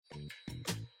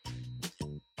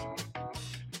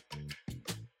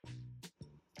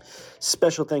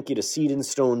Special thank you to Seed and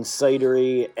Stone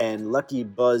Cidery and Lucky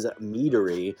Buzz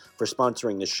Meadery for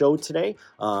sponsoring the show today.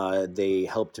 They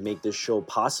help to make this show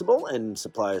possible and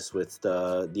supply us with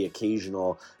the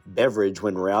occasional beverage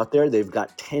when we're out there. They've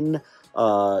got 10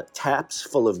 taps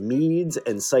full of meads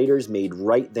and ciders made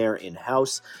right there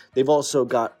in-house. They've also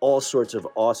got all sorts of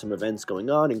awesome events going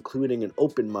on, including an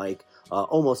open mic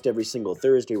almost every single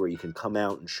Thursday where you can come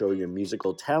out and show your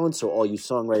musical talent. So all you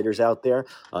songwriters out there,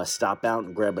 stop out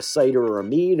and grab a cider or a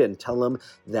mead and tell them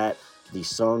that the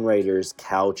Songwriters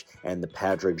Couch and the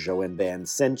Patrick Joanne Band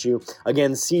sent you.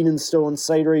 Again, Seed and Stone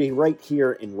Cidery right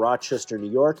here in Rochester,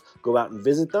 New York. Go out and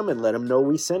visit them and let them know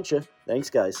we sent you. Thanks,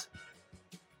 guys.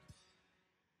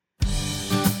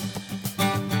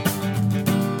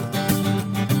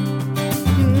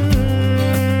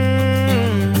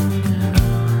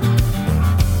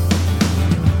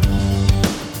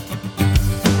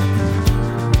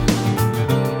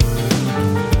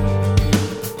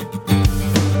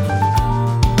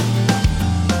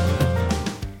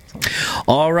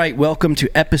 All right, welcome to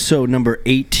episode number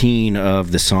 18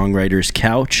 of the Songwriters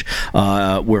Couch.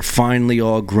 We're finally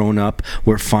all grown up.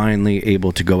 We're finally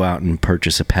able to go out and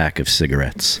purchase a pack of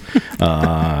cigarettes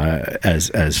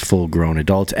as full-grown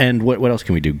adults. And what else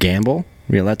can we do? Gamble? Are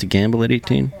we allowed to gamble at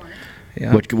 18?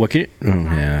 Yeah. What can you? Oh,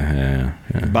 yeah.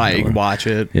 Buy it, you can watch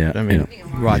it. Yeah, I mean,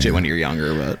 watch it when you're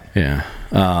younger, but yeah.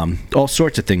 All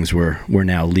sorts of things we're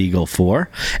now legal for.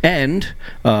 And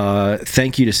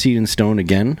thank you to Seed and Stone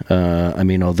again. I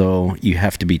mean, although you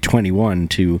have to be 21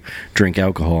 to drink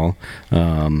alcohol,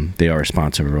 they are a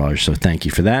sponsor of ours, so thank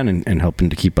you for that and helping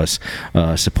to keep us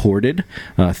supported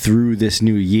through this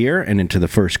new year and into the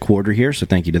first quarter here, so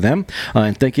thank you to them.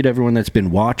 And thank you to everyone that's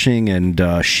been watching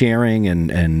and sharing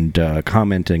and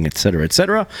commenting, etc.,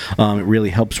 etc. It really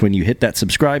helps when you hit that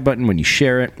subscribe button, when you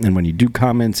share it, and when you do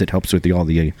comments, it helps with all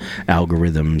the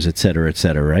algorithms,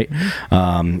 etc., right?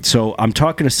 So I'm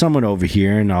talking to someone over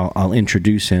here, and I'll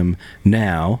introduce him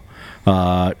now.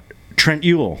 Trent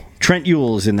Yule. Trent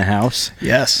Yule is in the house.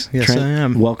 Yes, Trent, I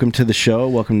am. Welcome to the show.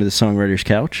 Welcome to the Songwriters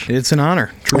Couch. It's an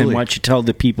honor, truly. And why don't you tell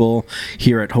the people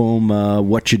here at home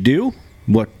what you do,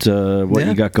 what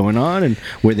you got going on, and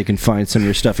where they can find some of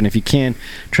your stuff. And if you can,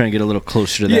 try and get a little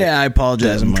closer to that. Yeah, I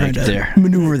apologize. I'm trying to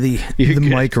maneuver the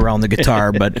mic around the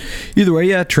guitar. But either way,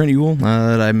 yeah, Trent Yule.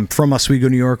 I'm from Oswego,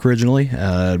 New York originally.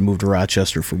 Moved to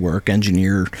Rochester for work.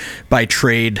 Engineer by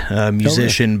trade,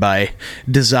 musician by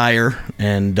desire.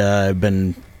 And I've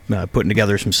been putting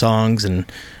together some songs and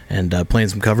playing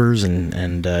some covers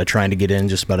and trying to get in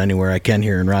just about anywhere I can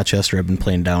here in Rochester. I've been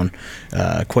playing down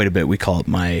quite a bit. We call it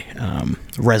my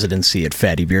residency at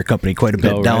Fatty Beer Company quite a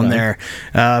bit down there.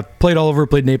 Played all over.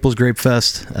 Played Naples Grape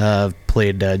Fest.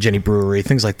 Played Jenny Brewery,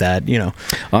 things like that. You know,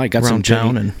 I got some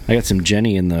Jenny. I got some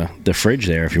Jenny in the fridge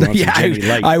there. If you want some Jenny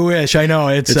Light, I wish. I know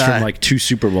it's from like 2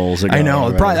 Super Bowls ago. I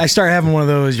know. Probably, I started having one of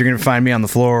those. You're gonna find me on the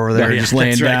floor over there, just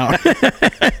laying down.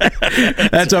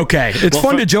 That's okay. It's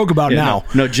fun to joke about now.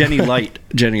 No, Jenny Light.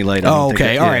 Jenny Light. Oh,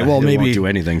 okay. All right. Well, maybe won't do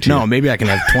anything to you. No, maybe I can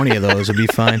have 20 of those. It'd be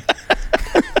fine.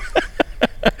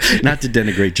 Not to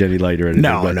denigrate Jenny Light or anything.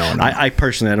 No. I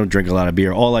personally, I don't drink a lot of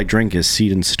beer. All I drink is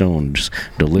Seed and Stone, just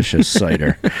delicious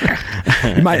cider.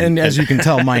 And as you can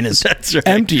tell, mine is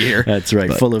empty here. That's right,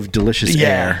 full of delicious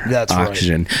air, that's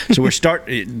oxygen. Right.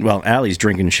 So well, Allie's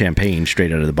drinking champagne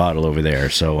straight out of the bottle over there.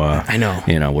 So I know.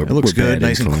 You know, it looks we're good,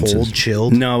 nice influences. And cold,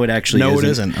 chilled. No, it actually isn't. No, it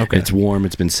isn't. Okay. It's warm.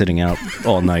 It's been sitting out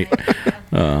all night.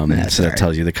 So that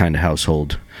tells you the kind of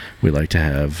household we like to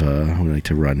have. We like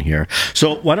to run here.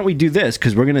 So why don't we do this?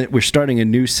 Because we're starting a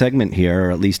new segment here,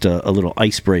 or at least a little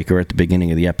icebreaker at the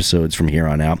beginning of the episodes from here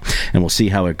on out, and we'll see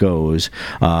how it goes.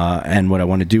 And what I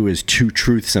want to do is 2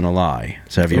 truths and a lie.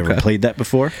 So have you ever played that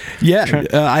before? Yeah,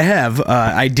 I have.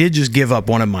 I did just give up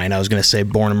one of mine. I was going to say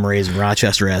born and raised in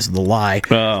Rochester as the lie.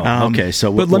 Oh, okay. So,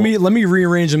 let me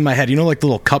rearrange in my head. You know, like the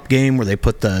little cup game where they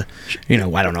put the, I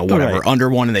don't know, whatever under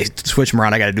one and they switch them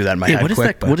around. I got to do that in my head.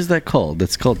 What is that called?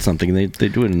 That's called something. They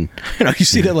do it in. You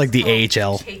see that like the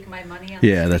AHL. Take my money on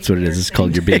that's what it is. It's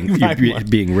called you're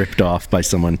being ripped off by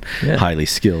someone highly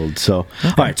skilled. So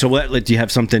all right. So do you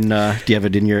have something? Do you have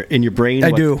it in your brain?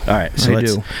 I do. All right. So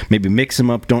let's maybe mix them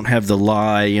up. Don't have the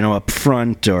lie, up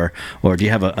front, or do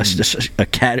you have a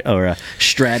cat or a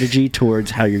strategy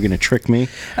towards how you're going to trick me?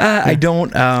 I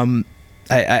don't.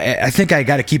 I think I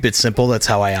got to keep it simple. That's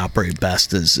how I operate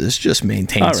best. Is just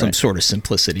maintain some sort of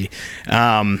simplicity.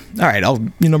 All right.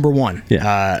 Number 1.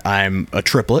 Yeah. I'm a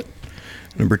triplet.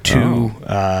 Number 2.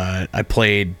 I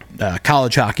played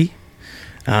college hockey.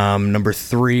 Number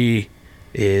 3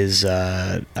 is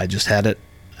I just had it.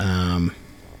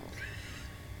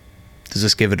 Does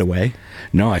this give it away?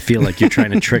 No, I feel like you're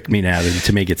trying to trick me now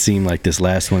to make it seem like this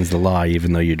last one's the lie,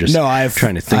 even though you're just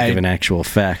trying to think of an actual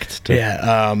fact.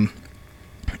 I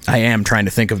am trying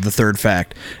to think of the third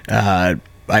fact. I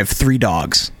have 3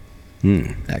 dogs,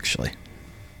 actually.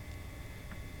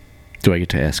 Do I get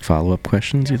to ask follow-up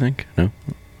questions, you think? No?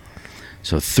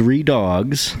 So 3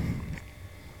 dogs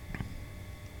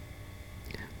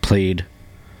played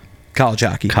college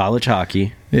hockey. College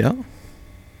hockey. Yeah.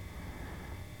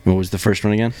 What was the first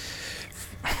one again?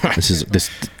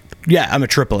 This. Yeah, I'm a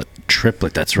triplet.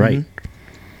 Triplet, that's right.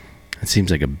 It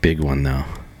seems like a big one, though.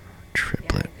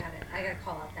 Triplet. Yeah, I got to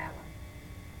call out that one.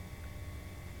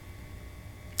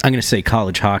 I'm going to say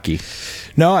college hockey.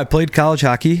 No, I played college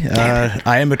hockey.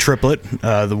 I am a triplet,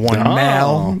 the one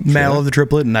male of the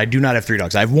triplet, and I do not have 3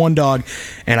 dogs. I have 1 dog,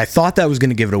 and I thought that was going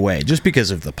to give it away just because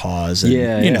of the pause and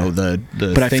the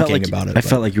but thinking about it. I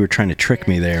felt like you were trying to trick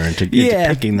me there into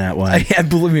picking that one.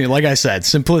 Believe me, like I said,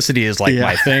 simplicity is like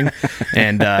my thing,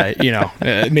 and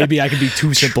maybe I could be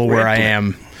too simple where I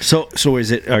am. So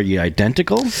are you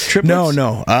identical triplets?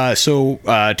 No.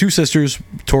 So 2 sisters,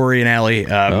 Tori and Allie.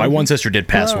 My one sister did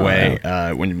pass away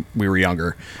when we were younger.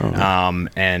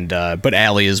 But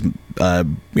Allie is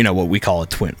what we call a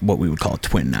twin, what we would call a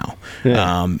twin now.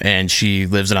 Yeah. And she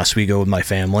lives in Oswego with my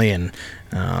family, and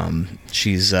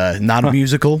she's not a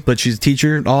musical, but she's a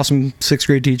teacher, awesome 6th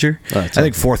grade teacher. I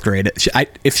think 4th grade.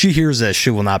 If she hears this,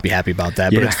 she will not be happy about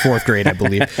that, but it's 4th grade, I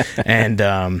believe. And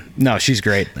no, she's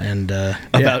great. And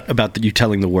about you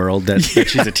telling the world that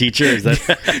she's a teacher? Is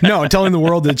that no, telling the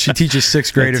world that she teaches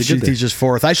 6th grade if she teaches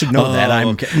 4th. I should know that.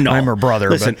 I'm her brother.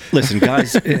 Listen,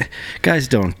 guys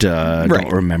don't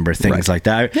remember things like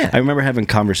that. I remember having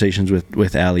conversations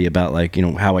with Allie about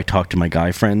how I talk to my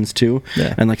guy friends too,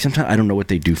 and sometimes I don't know what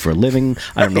they do for a living.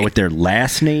 I don't know what their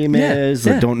last name is.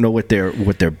 I don't know what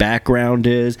their background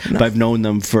is. No. But I've known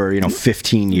them for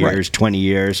 15 years, 20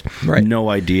 years. Right. No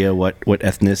idea what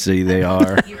ethnicity they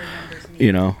are.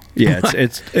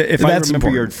 It's if I remember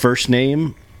your first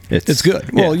name, it's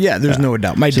good. Well, there's no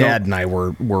doubt. My dad and I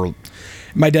were.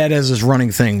 My dad has this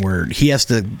running thing where he has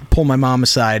to pull my mom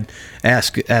aside,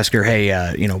 ask her, hey,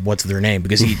 what's their name?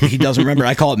 Because he doesn't remember.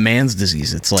 I call it man's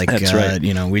disease. It's like, that's right.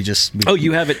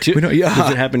 You have it too?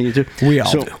 Does it happen to you too? We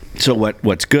all do. So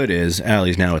what's good is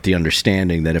Allie's now at the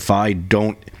understanding that if I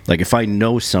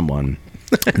know someone,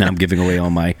 now I'm giving away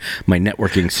all my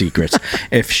networking secrets.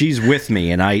 If she's with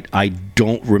me and I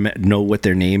don't know what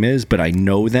their name is, but I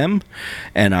know them,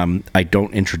 and I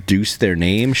don't introduce their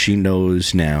name, she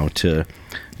knows now to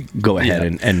go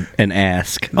ahead and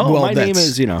ask. Oh, well, my name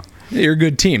is You're a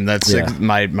good team. That's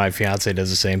my fiance does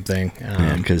the same thing.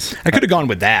 Because I could have gone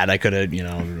with that. I could have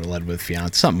led with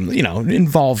fiance, something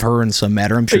involve her in some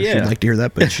matter. I'm sure she'd like to hear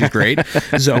that, but she's great.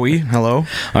 Zoe, hello. All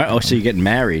right. Oh, so you're getting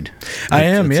married? I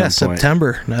am. Yeah,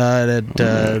 September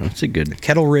that's a good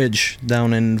Kettle Ridge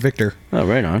down in Victor. Oh,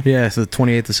 right on. Yeah, it's the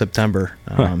 28th of September.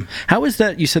 How is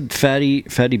that? You said Fatty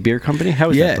Beer Company.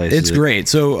 How is that place? It's great.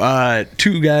 So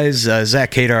 2 guys,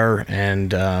 Zach Kadar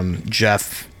and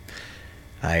Jeff.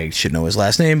 I should know his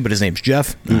last name, but his name's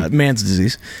Jeff. Man's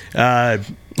disease.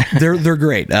 They're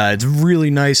great. It's a really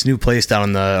nice new place down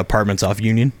in the apartments off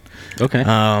Union. Okay.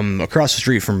 Across the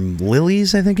street from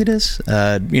Lily's, I think it is.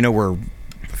 Where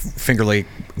Finger Lake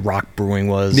Rock Brewing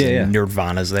was. And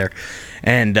Nirvana's there.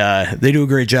 And they do a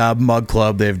great job. Mug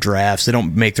Club, they have drafts. They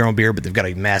don't make their own beer, but they've got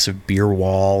a massive beer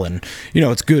wall, and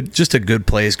it's good. Just a good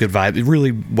place, good vibe.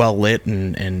 Really well lit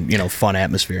and fun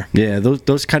atmosphere. Yeah,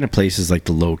 those kind of places, like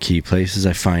the low key places,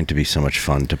 I find to be so much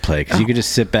fun to play because you can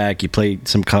just sit back, you play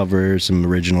some covers, some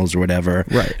originals or whatever,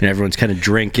 right? And everyone's kind of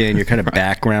drinking. You're kind of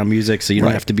background music, so you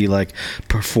don't have to be like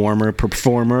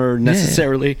performer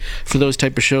necessarily for those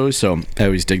type of shows. So I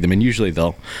always dig them, and usually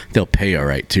they'll pay all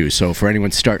right too. So for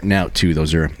anyone starting out too.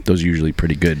 Those are usually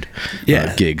pretty good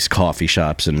gigs, coffee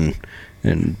shops and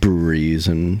breweries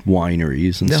and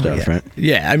wineries and stuff, right?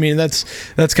 Yeah, I mean that's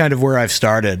kind of where I've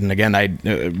started. And again,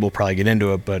 we'll probably get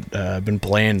into it, but I've been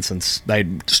playing since I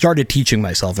started teaching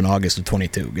myself in August of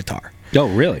 22 guitar. Oh,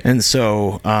 really? And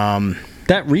so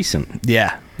that recent?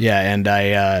 Yeah, and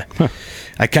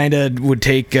I kind of would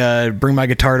bring my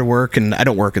guitar to work, and I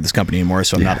don't work at this company anymore,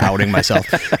 so I'm not outing myself.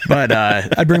 But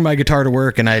I'd bring my guitar to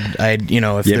work, and I'd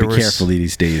if there was... be careful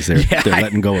these days. They're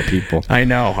letting go of people. I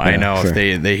know. Sure.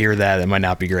 If they hear that, it might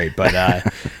not be great. But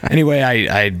anyway,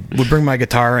 I would bring my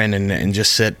guitar in and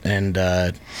just sit and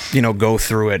go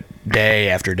through it day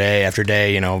after day after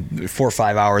day. 4 or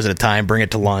 5 hours at a time. Bring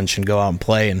it to lunch and go out and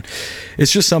play, and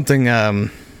it's just something.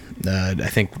 I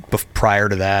think prior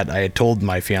to that, I had told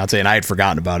my fiance, and I had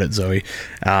forgotten about it, Zoe.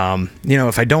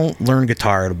 If I don't learn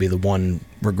guitar, it'll be the one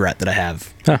regret that I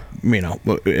have, Huh.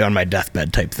 on my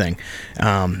deathbed type thing.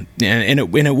 And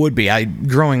it would be.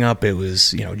 Growing up, it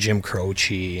was, Jim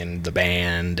Croce and the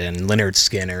band and Lynyrd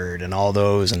Skynyrd and all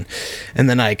those. And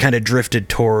then I kind of drifted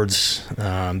towards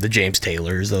the James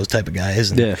Taylors, those type of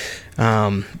guys. And, Yeah.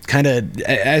 I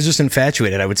was just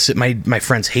infatuated. I would sit, my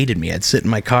friends hated me. I'd sit in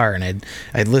my car and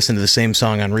I'd listen to the same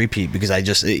song on repeat because I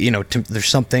just, there's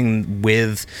something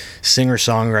with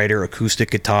singer-songwriter, acoustic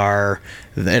guitar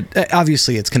that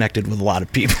obviously it's connected with a lot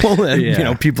of people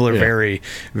and, people are very,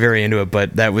 very into it,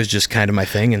 but that was just kind of my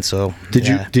thing. And so did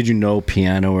you know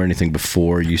piano or anything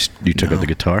before you took up the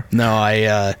guitar?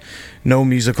 No, no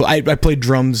musical. I played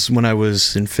drums when I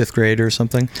was in 5th grade or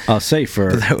something. I'll say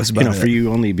for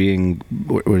you only being,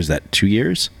 what was that, 2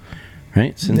 years,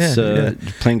 right? Since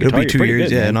playing guitar, it'll be 2 years.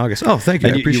 Good, in August. Oh, thank you.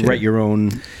 And I appreciate you write your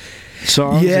own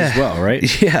songs as well,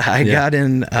 right? Yeah, I got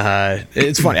in.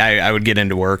 It's funny. I would get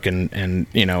into work and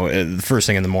the first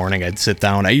thing in the morning, I'd sit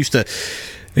down.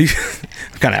 I'm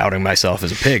kind of outing myself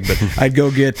as a pig, but I'd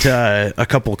go get a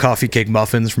couple coffee cake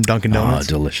muffins from Dunkin' Donuts. Oh,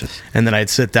 delicious! And then I'd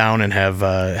sit down and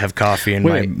have coffee and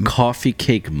Wait, coffee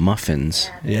cake muffins.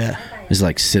 Yeah, is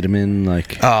like cinnamon,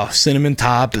 cinnamon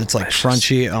top. It's like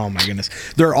crunchy. Oh my goodness,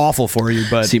 they're awful for you.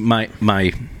 But see, my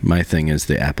thing is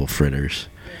the apple fritters.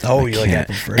 Oh, you like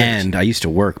apple fritters? And I used to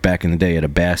work back in the day at a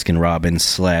Baskin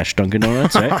Robbins / Dunkin'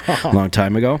 Donuts, right? A long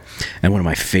time ago. And one of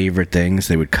my favorite things,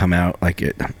 they would come out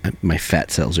my fat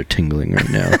cells are tingling right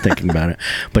now thinking about it.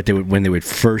 But when they would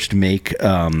first make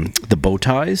the bow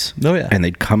ties. Oh yeah. And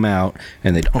they'd come out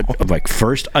and they'd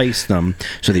first ice them,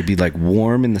 so they'd be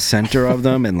warm in the center of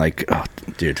them and oh,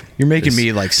 dude, you're making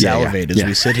me salivate as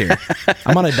we sit here.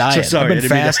 I'm on a diet. So sorry, I've been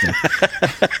fasting.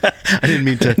 I didn't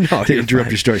mean to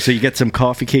interrupt your story. So you get some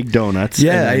coffee cake donuts.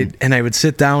 Yeah, and I would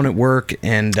sit down at work,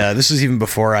 and this was even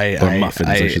before muffins,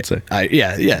 I should say.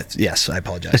 Yes, I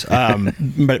apologize.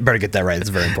 But better get that right. It's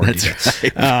very important. That's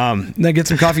right. Then I get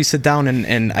some coffee, sit down,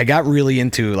 and I got really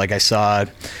into, I saw,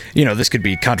 this could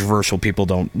be controversial. People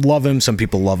don't love him. Some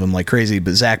people love him like crazy.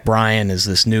 But Zach Bryan is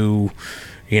this new,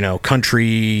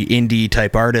 country indie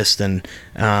type artist. And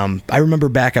I remember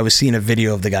back, I was seeing a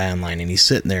video of the guy online, and he's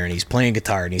sitting there and he's playing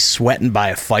guitar and he's sweating by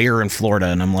a fire in Florida.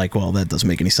 And I'm like, well, that doesn't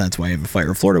make any sense. Why you have a fire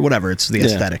in Florida? Whatever. It's the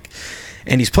aesthetic.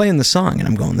 And he's playing the song, and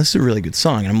I'm going, this is a really good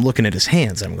song. And I'm looking at his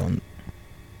hands, and I'm going,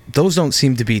 those don't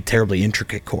seem to be terribly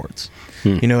intricate chords.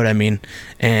 You know what I mean?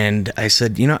 And I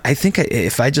said, I think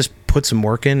if I just put some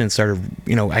work in and started,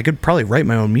 I could probably write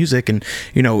my own music, and,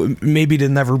 maybe it'll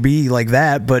never be like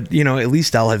that, but, at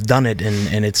least I'll have done it,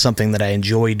 and it's something that I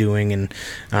enjoy doing.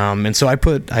 And so I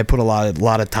put a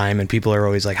lot of time, and people are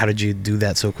always like, how did you do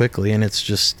that so quickly? And it's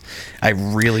just, I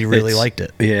really, really liked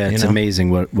it. Yeah. It's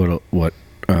amazing what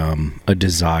a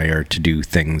desire to do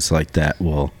things like that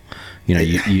will,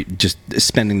 you just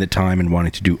spending the time and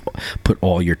wanting to put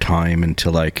all your time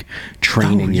into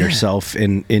training yourself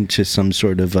into some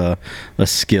sort of a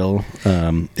skill.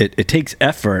 It takes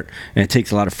effort, and it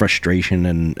takes a lot of frustration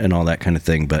and all that kind of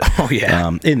thing. But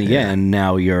in the end,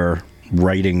 now you're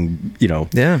writing,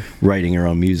 writing your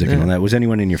own music and all that. Was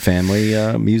anyone in your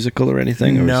family musical or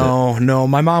anything? Or no.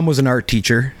 My mom was an art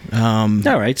teacher. All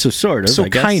right, so sort of. So I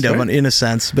guess, kind of, right? In a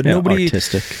sense, but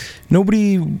artistic.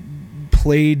 Nobody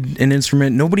played an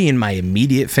instrument. Nobody in my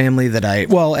immediate family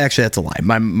actually that's a lie.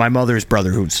 My mother's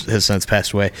brother, who has since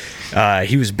passed away,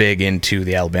 he was big into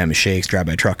the Alabama Shakes,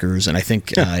 Drive-By Truckers, and I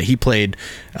think he played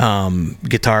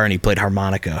guitar and he played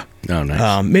harmonica. Oh,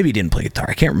 nice. Maybe he didn't play guitar.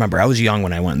 I can't remember. I was young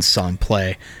when I went and saw him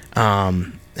play. So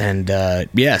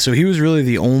he was really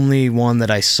the only one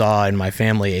that I saw in my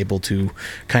family able to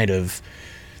kind of,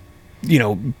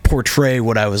 portray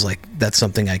what I was like, that's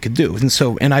something I could do.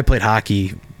 And I played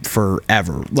hockey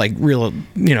forever, real,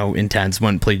 intense.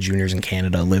 Went and played juniors in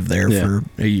Canada, lived there for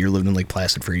a year, lived in Lake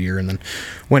Placid for a year, and then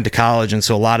went to college. And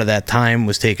so a lot of that time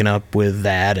was taken up with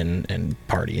that and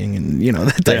partying and,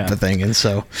 that type of thing. And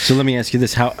so let me ask you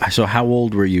this. How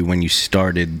old were you when you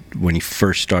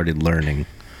first started learning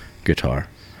guitar?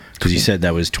 Because you said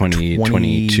that was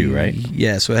 22, right?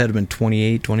 Yeah, so it had to have been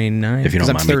 28, 29. If you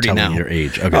don't mind me telling now. Your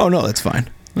age. Okay. Oh, no, that's fine.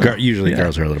 Usually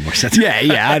girls are a little more sensitive.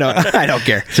 I don't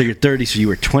care. So you're 30, so you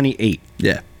were 28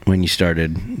 when you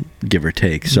started, give or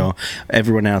take. So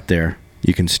everyone out there,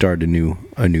 you can start a new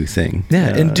thing.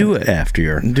 Yeah, and do it after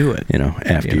you're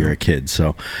a kid.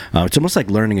 So it's almost like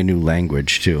learning a new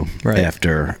language too. Right.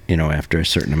 After a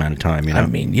certain amount of time. I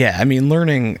mean,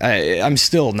 learning. I'm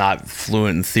still not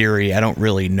fluent in theory. I don't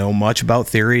really know much about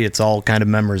theory. It's all kind of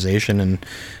memorization and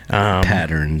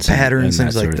patterns, and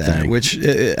things like that. Which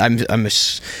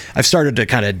I've started to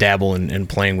kind of dabble in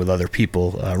playing with other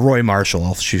people. Roy Marshall,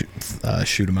 I'll shoot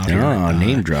him out here. Oh,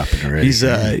 name dropping already. He's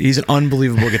an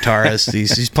unbelievable guitarist.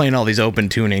 He's playing all these open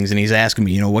tunings, and he's asking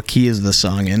me, what key is the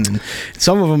song in? And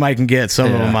some of them I can get,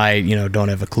 some of them I don't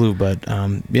have a clue. But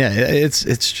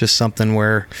it's just something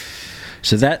where.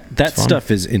 So that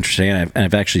stuff is interesting, and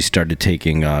I've actually started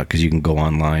taking, because you can go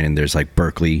online and there's like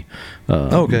Berkeley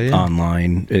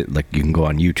online, like you can go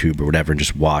on YouTube or whatever and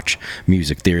just watch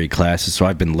music theory classes. So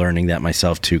I've been learning that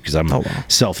myself too, because I'm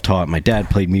self-taught. My dad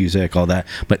played music, all that,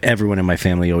 but everyone in my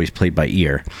family always played by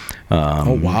ear.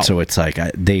 So it's like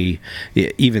they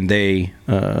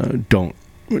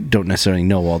don't necessarily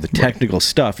know all the technical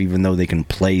stuff, even though they can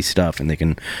play stuff and they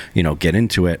can get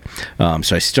into it.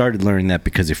 So I started learning that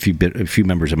because a few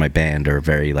members of my band are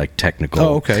very like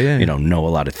technical, know a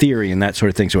lot of theory and that sort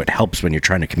of thing, so it helps when you're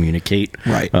trying to communicate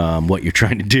what you're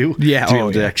trying to do, to be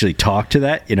able to actually talk to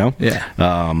that,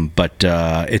 but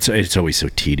it's always so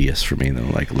tedious for me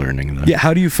though, like learning the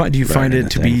how do you find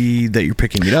it to be that you're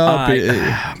picking it up?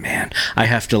 Man, I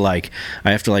have to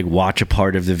watch a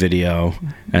part of the video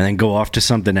and then go off to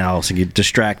something else and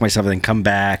distract myself and then come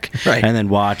back and then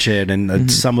watch it,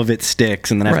 and some of it sticks,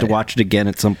 and then I have to watch it again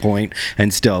at some point.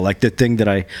 And still, like the thing that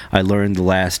I learned the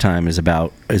last time is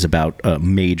about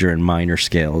major and minor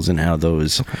scales and how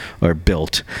those are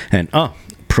built. And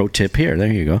pro tip here,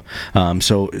 there you go.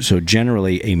 So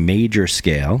generally a major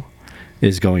scale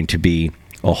is going to be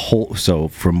a whole, so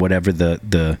from whatever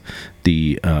the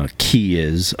key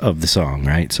is of the song,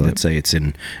 right? So let's say it's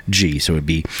in G, so it'd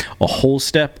be a whole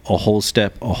step, a whole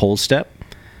step, a whole step,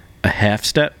 a half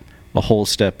step, a whole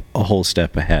step, a whole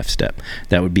step, a half step.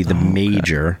 That would be the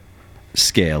major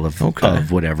scale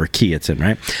of whatever key it's in,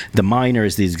 right? The minor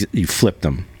is these, you flip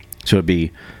them, so it'd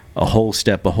be a whole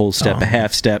step, a a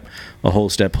half step, a whole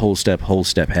step,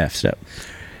 half step.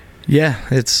 Yeah,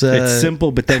 it's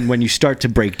simple, but then when you start to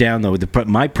break down, though,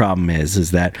 my problem is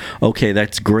that, okay,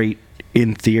 that's great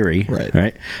in theory,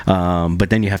 right? But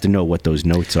then you have to know what those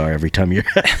notes are every time you're...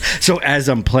 So as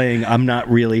I'm playing, I'm not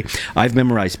really... I've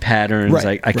memorized patterns.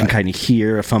 I can kind of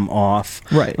hear if I'm off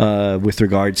with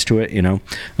regards to it,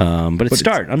 But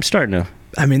I'm starting to...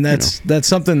 I mean, that's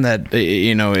something that,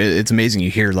 it's amazing. You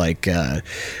hear, like, I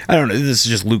don't know, this is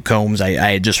just Luke Combs. I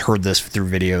had just heard this through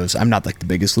videos. I'm not like the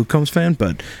biggest Luke Combs fan,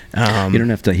 but you don't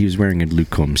have to. He was wearing a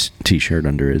Luke Combs t-shirt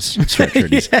under his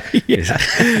sweatshirt.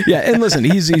 Yeah. And listen,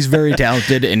 he's very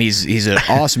talented, and he's an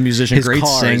awesome musician, his great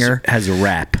singer. Has a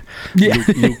rap. Yeah,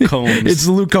 Luke Combs. It's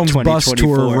the Luke Combs bus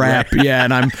tour rap. Yeah,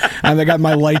 and I got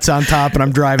my lights on top, and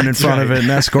I'm driving in front of it and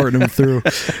escorting him through.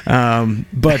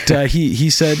 But he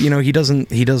said, he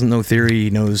doesn't know theory. He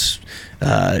knows.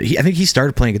 I think he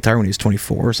started playing guitar when he was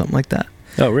 24 or something like that.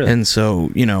 Oh, really? And so,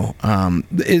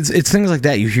 it's things like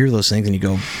that. You hear those things and you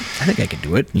go, I think I can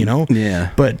do it,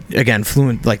 Yeah. But again,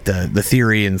 fluent, like the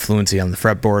theory and fluency on the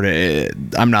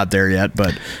fretboard, I'm not there yet,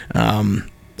 but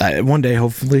one day,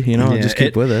 hopefully, I'll just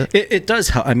keep with it. It does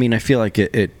help. I mean, I feel like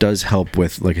it does help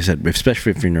with, like I said,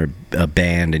 especially if you're in a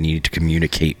band and you need to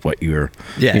communicate what you're,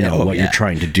 you're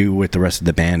trying to do with the rest of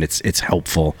the band. It's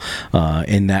helpful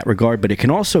in that regard, but it can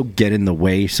also get in the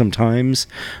way sometimes,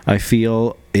 I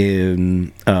feel,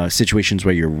 in situations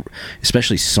where you're,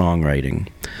 especially songwriting,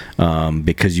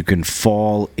 because you can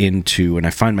fall into, and I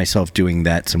find myself doing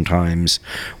that sometimes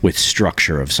with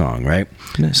structure of song, right?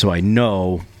 Yeah. So I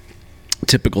know...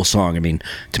 typical song, I mean,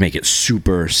 to make it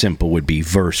super simple would be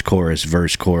verse, chorus,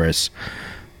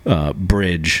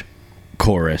 bridge,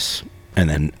 chorus, and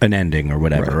then an ending or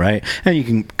whatever, right? And you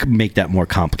can make that more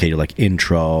complicated, like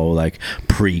intro, like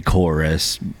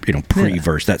pre-chorus,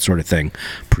 pre-verse, that sort of thing.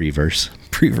 Pre-verse.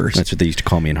 That's what they used to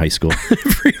call me in high school.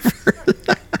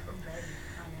 Pre-verse.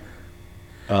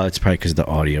 It's probably because the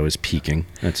audio is peaking.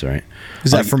 That's all right.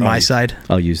 Is that from my side?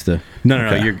 I'll use the...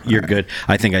 No, you're good.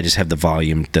 I think I just have the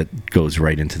volume that goes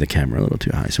right into the camera a little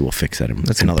too high, so we'll fix that.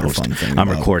 That's another fun thing. I'm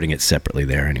recording it separately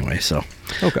there anyway, so...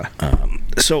 Okay.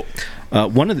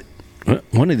 One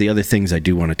of the other things I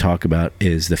do want to talk about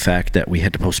is the fact that we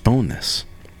had to postpone this.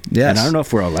 Yes. And I don't know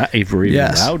if we're even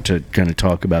allowed to kind of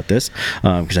talk about this,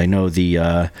 because I know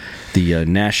the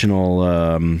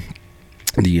national...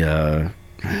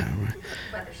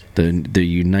 the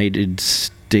United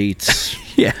States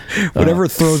Yeah, whatever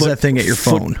throws that thing at your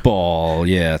phone. Football,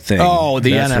 thing. Oh,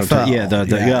 the NFL.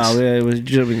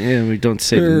 We don't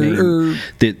say the name.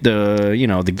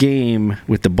 The game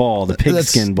with the ball, the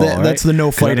pigskin ball. That's the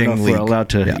no fighting league. I don't know if we're allowed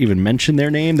to even mention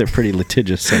their name. They're pretty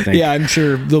litigious, I think. Yeah, I'm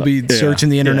sure they'll be searching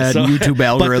the internet YouTube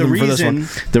algorithm for this one.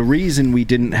 The reason we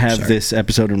didn't have this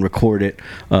episode and record it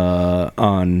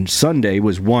on Sunday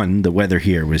was, one, the weather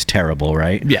here was terrible,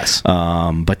 right? Yes.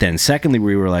 But then secondly,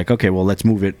 we were like, okay, well, let's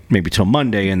move it maybe till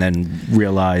Monday, and then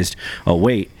realized, oh,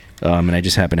 wait. And I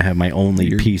just happen to have my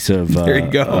only piece of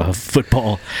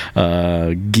football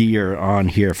gear on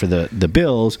here for the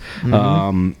Bills.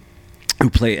 Mm-hmm.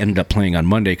 Who ended up playing on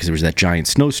Monday because there was that giant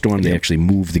snowstorm. They actually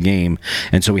moved the game,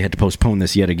 and so we had to postpone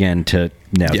this yet again to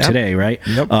today, right?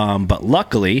 Yep. But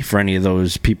luckily for any of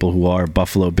those people who are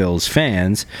Buffalo Bills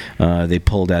fans, they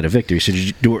pulled out a victory. So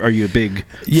are you a big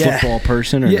football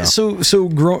person? Or no? So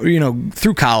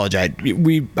through college, I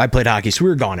played hockey, so we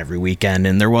were gone every weekend,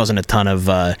 and there wasn't a ton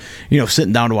of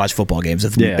sitting down to watch football games.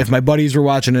 If my buddies were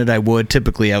watching it, I would.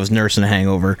 Typically, I was nursing a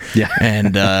hangover,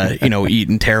 and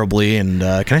eating terribly. And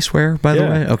can I swear? By the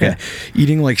way, okay,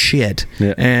 eating like shit,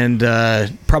 and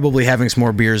probably having some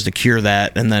more beers to cure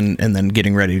that, and then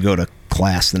getting ready to go to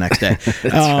class the next day.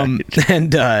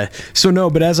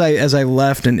 But as I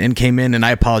left and came in, and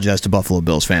I apologize to Buffalo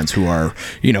Bills fans who are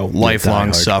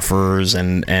lifelong sufferers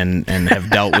and have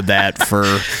dealt with that for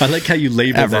I like how you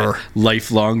label that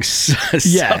lifelong sufferers.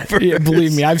 Yeah,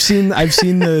 believe me, I've seen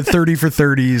the 30 for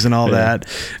 30s and all that.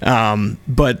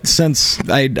 But since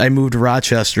I moved to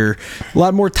Rochester, a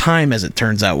lot more time, as it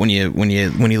turns out, when you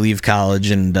leave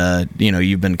college, and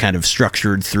you've been kind of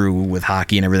structured through with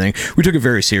hockey and everything. We took it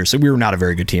very seriously. We were not a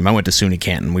very good team. I went to SUNY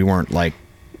Canton. We weren't like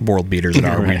world beaters at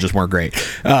our. We just weren't great.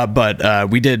 But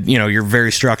we did. You're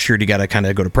very structured. You got to kind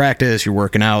of go to practice. You're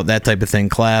working out, that type of thing,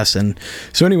 class. And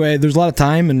so anyway, there's a lot of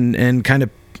time and kind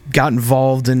of got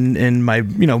involved in my,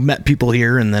 met people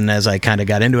here, and then as I kind of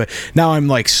got into it, now I'm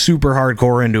like super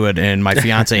hardcore into it, and my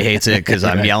fiance hates it because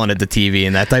I'm yelling at the TV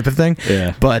and that type of thing.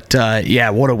 Yeah. But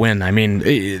what a win! I mean,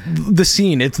 the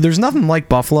scene. There's nothing like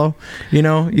Buffalo.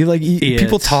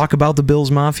 People talk about the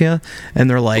Bills Mafia, and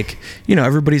they're like,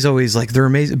 everybody's always like they're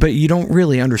amazing, but you don't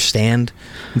really understand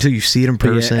until you see it in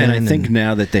person. Yeah, and I think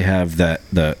now that they have the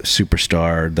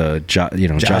superstar,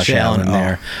 Josh Allen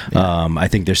there, I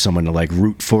think there's someone to like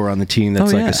root for on the team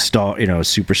that's a star, a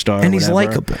superstar, and he's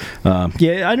likable. I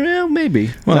don't know,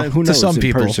 maybe. Well, who knows? To some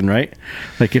people, person, right?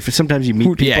 Like if sometimes you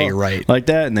meet people, you're right, like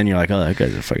that, and then you're like, oh, that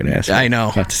guy's a fucking asshole. I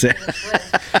know. Not to say.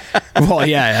 Well,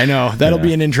 yeah, I know. That'll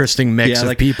be an interesting mix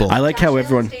of people. I like how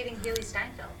everyone.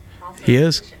 He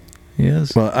is.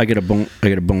 Yes. Well, I got a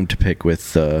bone to pick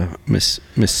with Miss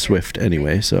Swift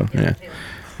anyway. So yeah.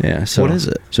 Yeah. So what is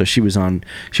it? So she was on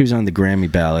the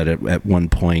Grammy ballot at one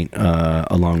point,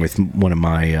 along with one of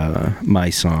my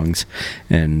songs,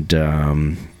 and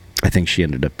I think she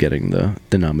ended up getting the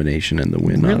nomination and the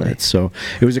win on it. So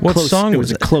it was a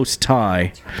close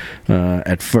tie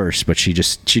at first, but she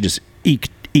just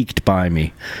eked by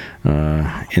me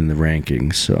in the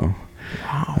rankings. So.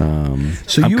 Wow.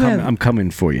 I'm coming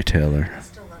for you, Taylor.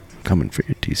 I'm coming for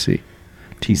you, TC.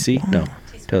 TC? No.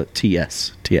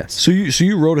 TS. So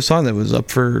you wrote a song that was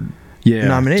up for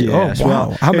nominated? Yeah. Oh,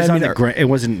 wow. Well, it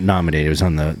wasn't nominated. It was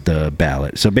on the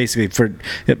ballot. So basically,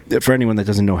 for anyone that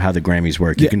doesn't know how the Grammys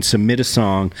work, you can submit a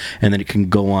song, and then it can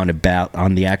go on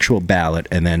the actual ballot,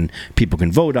 and then people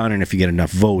can vote on it. And if you get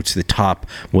enough votes, the top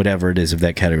whatever it is of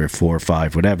that category, 4 or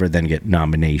 5, whatever, then get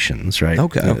nominations, right?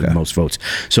 Okay. Most votes.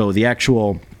 So the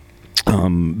actual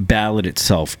ballot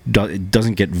itself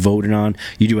doesn't get voted on.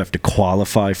 You do have to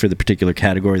qualify for the particular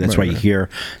category. That's why you hear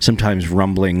sometimes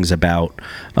rumblings about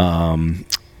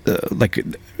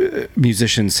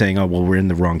musicians saying, "Oh, well, we're in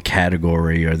the wrong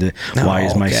category," or why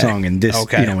is my song in this?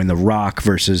 In the rock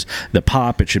versus the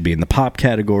pop. It should be in the pop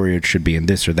category. It should be in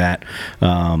this or that.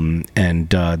 And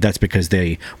that's because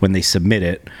when they submit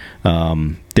it,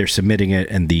 they're submitting it,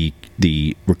 and the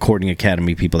Recording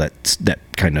Academy people that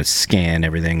kind of scan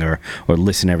everything or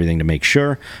listen to everything to make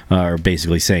sure are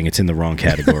basically saying it's in the wrong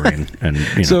category, and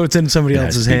so it's in somebody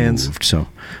else's hands. Moved, so,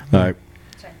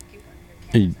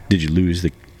 did you lose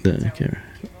the camera?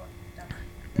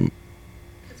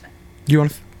 Do you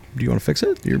want to fix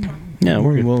it? Yeah,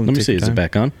 we're good. Let me see. Is it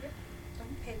back on?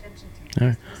 Don't pay attention to me. All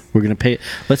right.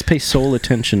 Let's pay sole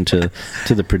attention to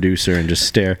the producer and just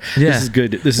stare. Yeah. This is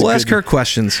good. We'll ask her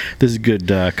questions. This is good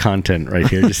content right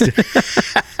here. Just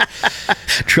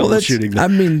troubleshooting. I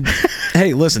mean,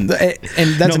 hey, listen,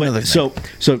 and that's another thing.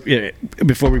 So yeah,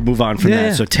 before we move on from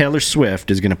that, so Taylor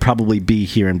Swift is going to probably be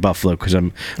here in Buffalo because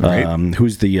I'm.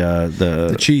 Who's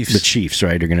the Chiefs? The Chiefs,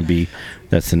 right? Are going to be.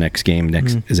 That's the next game.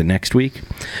 Is it next week?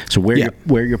 So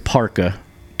wear your parka,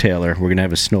 Taylor. We're gonna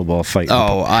have a snowball fight.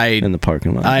 In the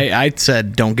parking lot. I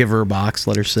said don't give her a box.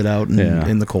 Let her sit out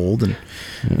in the cold, and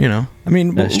I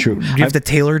mean that's true. Do you have to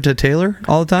tailor to Taylor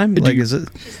all the time? Like, is it?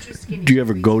 Do you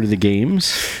ever go to the games?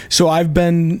 So I've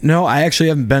been. No, I actually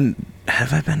haven't been.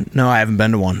 Have I been? No, I haven't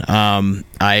been to one.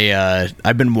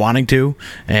 I've been wanting to,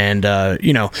 and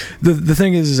the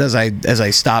thing is as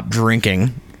I stop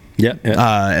drinking. Yeah.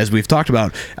 As we've talked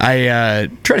about, I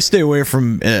try to stay away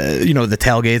from the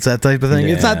tailgates, that type of thing.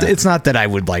 Yeah. It's not that I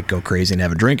would like go crazy and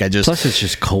have a drink. Plus it's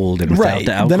just cold and without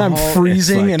the alcohol. Then I'm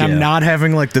freezing and I'm not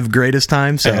having like the greatest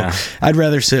time. So I'd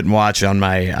rather sit and watch on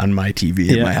my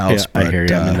TV in my house. But, I hear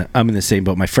you. I'm in the same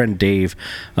boat. My friend Dave,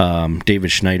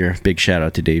 David Schneider. Big shout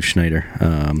out to Dave Schneider.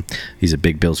 He's a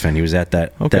big Bills fan. He was at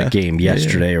that game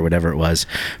yesterday or whatever it was,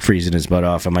 freezing his butt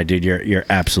off. I'm like, dude, you're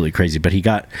absolutely crazy. But he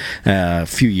got a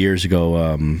few years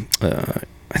ago,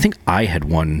 I think I had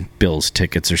won Bills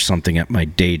tickets or something at my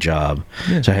day job.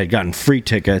 Yeah. So I had gotten free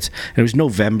tickets. And it was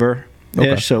November,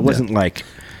 so it wasn't like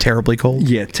terribly cold.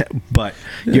 Yeah, but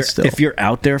if you're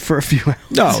out there for a few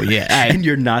hours, and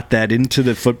you're not that into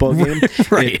the football game,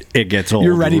 right? It gets old.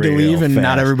 You're ready to leave, and fast.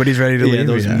 not everybody's ready to leave.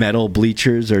 Those metal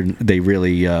bleachers they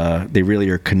really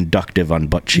are conductive on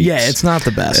butt cheeks. Yeah, it's not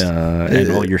the best,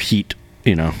 and all your heat.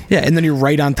 Yeah, and then you're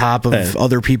right on top of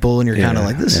other people, and you're kind of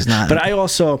like, this is not. But I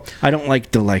don't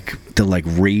like the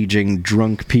raging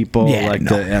drunk people.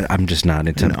 Yeah, I'm just not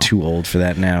into. I'm too old for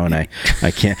that now, and I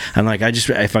can't. I'm like,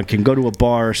 if I can go to a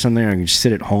bar or something, I can just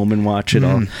sit at home and watch it.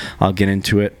 I'll get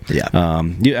into it. Yeah.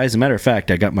 As a matter of fact,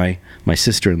 I got my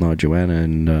sister-in-law Joanna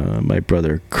and my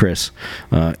brother Chris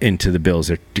into the Bills.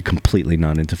 They're completely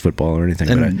not into football or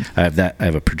anything. And but I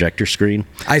have a projector screen.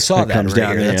 I saw that comes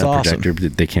down. That's awesome. Projector.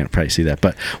 They can't probably see that.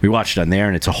 But we watched it on there,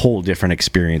 and it's a whole different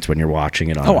experience when you're watching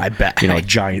it on. I bet. A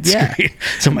giant screen.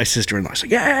 So my sister-in-law's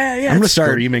like, I'm gonna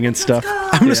start screaming and stuff.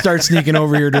 I'm gonna start sneaking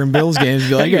over here during Bills games.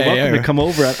 Be like, you're welcome to come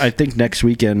over. I think next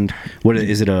weekend. What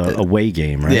is it? A away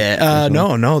game, right? Yeah.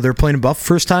 No. They're playing Buff.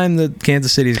 First time that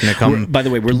Kansas City is gonna come. By the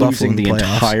way, we're losing the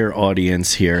entire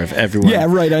audience here of everyone. Yeah,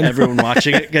 right. Everyone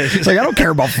watching it. It's like I don't care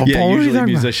about football. Yeah, usually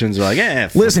musicians are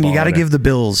like, listen, you got to give the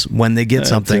Bills when they get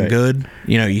something good.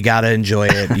 You got to enjoy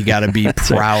it. You got to be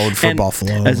proud for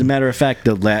Buffalo. As a matter of fact,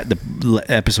 the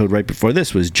episode right before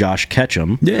this was Josh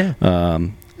Ketchum. Yeah.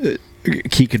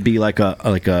 He could be like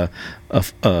a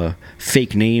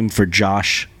fake name for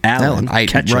Josh Allen.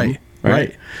 Ketchum.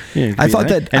 Right. Yeah, I thought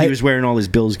that, and he was wearing all his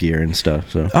Bills gear and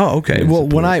stuff. So. Oh, okay. Well,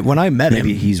 when I met him,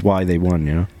 maybe he's why they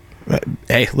won.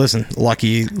 Hey, listen,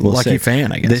 lucky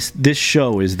fan, I guess. This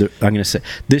show is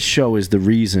the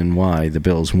reason why the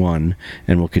Bills won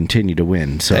and will continue to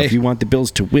win. So if you want the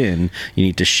Bills to win, you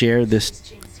need to share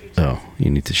this. You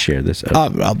need to share this.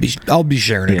 I'll be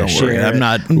sharing it. Don't worry. I'm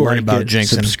not worried about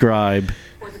jinxing. Subscribe.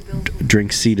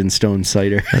 Drink Seed and Stone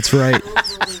cider. That's right.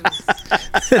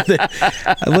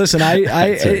 Listen,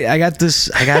 I got this.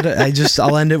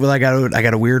 I'll end it with I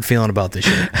got a weird feeling about this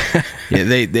shit. Yeah,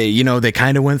 they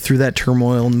kind of went through that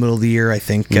turmoil in the middle of the year. I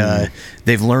think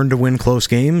they've learned to win close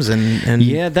games, and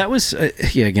yeah, that was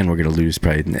again, we're gonna lose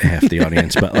probably half the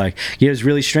audience, but it was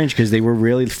really strange because they were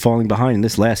really falling behind. In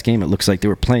this last game, it looks like they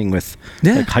were playing with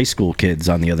like high school kids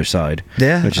on the other side.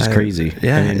 Yeah, which is crazy.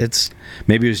 Yeah, it's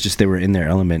maybe it was just they were in their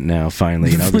element now.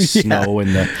 Finally, the snow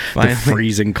and the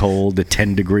freezing cold, the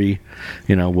 10-degree,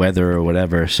 weather or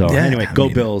whatever. So anyway, go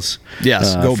Bills.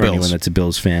 Yes, go for Bills. Anyone that's a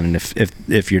Bills fan, and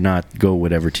if you're not, go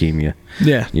whatever team you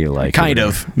like. Kind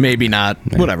of, maybe not.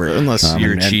 Whatever, unless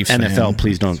you're a Chiefs fan. NFL,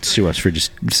 please don't sue us for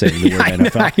just saying the word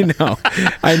NFL.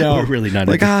 I know. We're really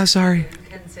not sorry.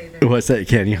 What's that?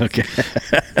 Can you? Okay.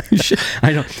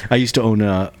 I know. I used to own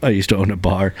a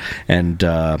bar, and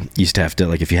used to have to,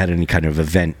 like, if you had any kind of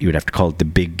event, you would have to call it the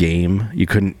big game. You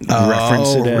couldn't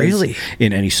reference it as,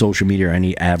 in any social media or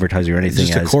any advertising or anything,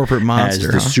 just a corporate monster,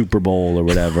 as the Super Bowl or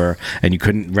whatever, and you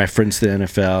couldn't reference the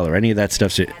NFL or any of that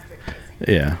stuff. So,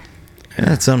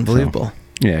 that's unbelievable. So,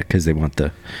 yeah, because they want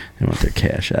their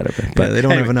cash out of it, but they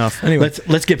don't have enough. Anyway,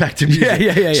 let's get back to music.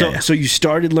 Yeah. So you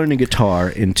started learning guitar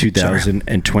in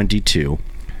 2022,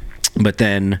 but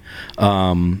then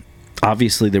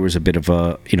obviously there was a bit of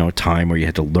a time where you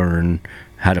had to learn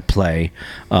how to play.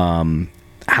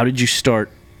 How did you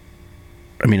start?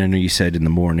 I mean, I know you said in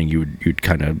the morning you'd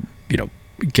kind of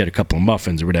get a couple of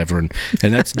muffins or whatever, and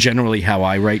that's generally how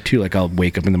I write too. Like I'll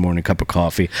wake up in the morning, cup of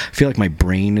coffee. I feel like my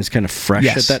brain is kind of fresh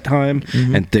at that time,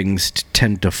 and things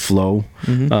tend to flow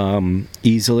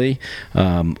easily.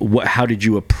 How did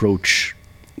you approach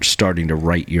starting to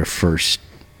write your first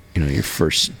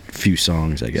few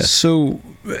songs, I guess? So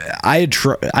I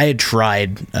had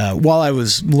tried while I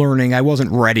was learning. I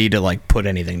wasn't ready to like put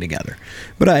anything together,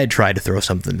 but I had tried to throw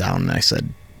something down, and I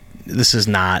said, this is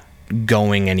not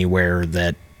going anywhere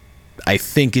that I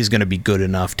think is going to be good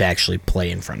enough to actually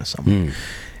play in front of someone.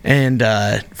 And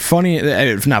not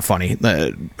funny,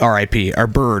 RIP, our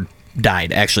bird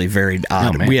died, actually, very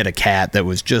odd. We had a cat that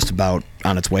was just about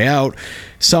on its way out,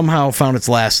 somehow found its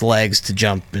last legs to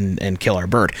jump and kill our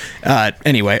bird.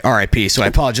 Anyway, RIP. So I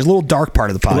apologize. A little dark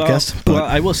part of the podcast. Well,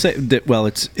 I will say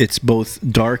that, it's both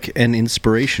dark and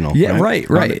inspirational. Yeah,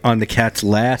 right. On the cat's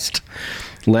last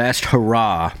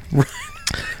hurrah.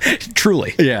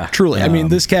 Truly. Yeah. Truly. I mean,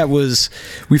 this cat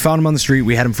we found him on the street.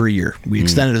 We had him for a year. We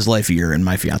extended his life a year, and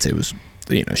my fiance was,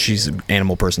 she's an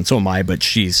animal person, so am I, but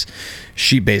she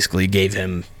basically gave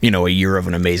him, a year of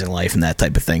an amazing life and that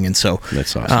type of thing. And so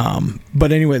that's awesome.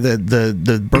 But anyway,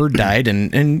 the bird died,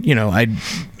 and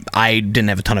I didn't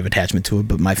have a ton of attachment to it,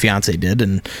 but my fiance did.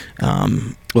 And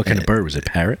what kind of bird was it?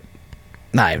 Parrot?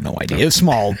 I have no idea. It was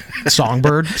small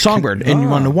songbird. And you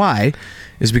want to know why?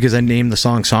 Is because I named the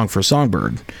song for a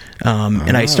Songbird.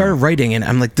 And I started writing, and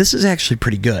I'm like, this is actually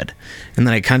pretty good. And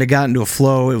then I kind of got into a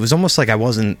flow. It was almost like I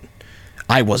wasn't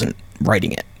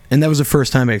writing it. And that was the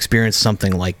first time I experienced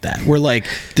something like that. Where like...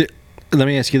 Let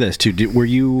me ask you this, too. Were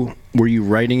you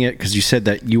writing it? Because you said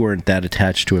that you weren't that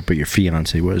attached to it, but your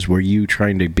fiance was. Were you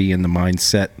trying to be in the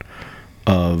mindset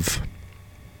of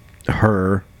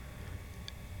her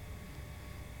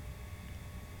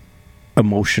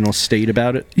emotional state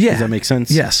about it? Yeah. Does that make sense?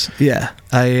 Yes. Yeah.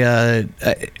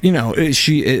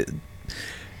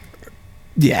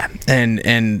 Yeah.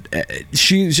 And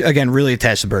she's, again, really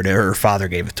attached to the bird. Her father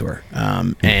gave it to her.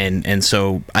 And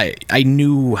so I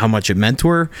knew how much it meant to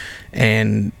her.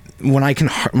 And when I can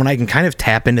kind of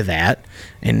tap into that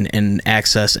and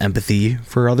access empathy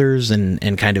for others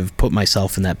and kind of put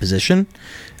myself in that position,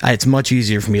 it's much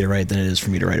easier for me to write than it is for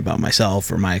me to write about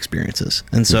myself or my experiences.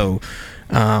 And so,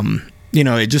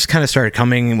 it just kind of started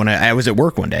coming when I was at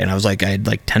work one day, and I was like, I had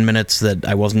like 10 minutes that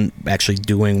I wasn't actually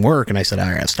doing work, and I said, all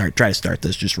right, try to start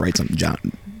this, just write something, John,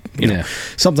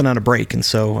 something on a break. And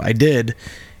so I did,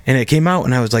 and it came out,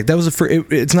 and I was like, that was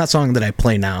it's not a song that I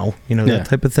play now, that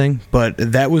type of thing, but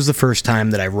that was the first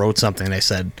time that I wrote something, and I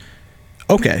said,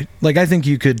 okay, like, I think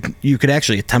you could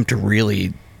actually attempt to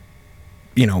really,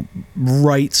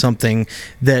 write something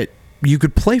that you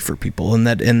could play for people, and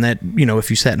that if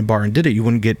you sat in a bar and did it, you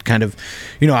wouldn't get kind of,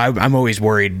 I'm always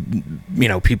worried,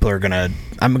 people are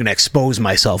I'm gonna expose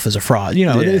myself as a fraud.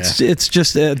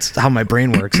 It's how my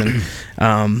brain works,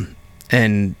 and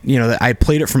I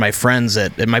played it for my friends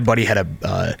and my buddy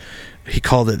had he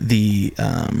called it the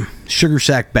Sugar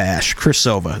Shack Bash. Chris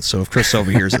Sova. So if Chris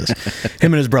Sova hears this,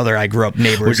 him and his brother, I grew up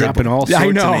neighbors. We're dropping all sorts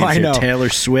of names. I know. Taylor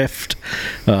Swift,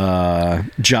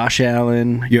 Josh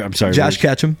Allen. I'm sorry, Josh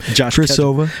Ketchum. Chris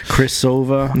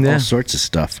Sova. All sorts of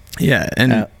stuff. Yeah,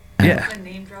 and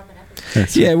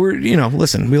yeah, we're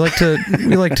listen. We like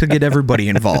to get everybody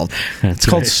involved. It's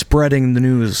called spreading the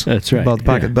news. That's right. About the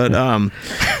pocket. Yeah.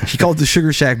 But he called it the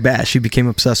Sugar Shack Bash. He became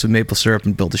obsessed with maple syrup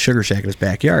and built a sugar shack in his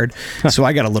backyard. So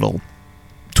I got a little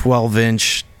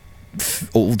 12-inch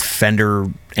old Fender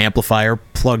amplifier,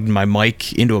 plugged my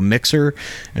mic into a mixer,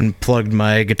 and plugged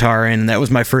my guitar in. And that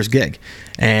was my first gig.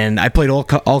 And I played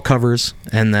all covers,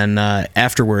 and then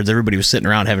afterwards, everybody was sitting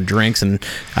around having drinks, and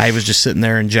I was just sitting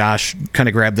there. And Josh kind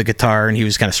of grabbed the guitar, and he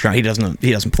was kind of strong. He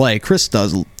doesn't play. Chris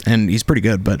does, and he's pretty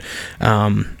good. But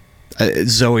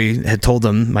Zoe had told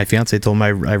him, my fiance told him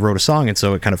I wrote a song, and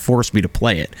so it kind of forced me to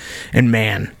play it. And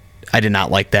man, I did not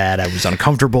like that. I was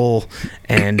uncomfortable,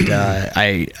 and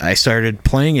I started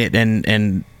playing it,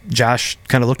 and Josh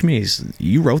kind of looked at me.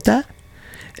 You wrote that?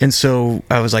 And so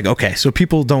I was like, okay, so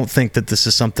people don't think that this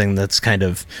is something that's kind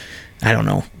of, I don't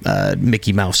know,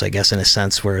 Mickey Mouse, I guess, in a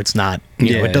sense, where it's not,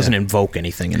 it doesn't invoke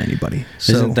anything in anybody.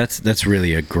 So that's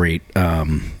really a great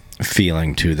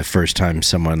feeling too. The first time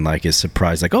someone like is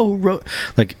surprised, like,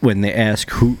 like when they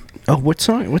ask what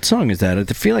song is that? I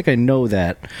feel like I know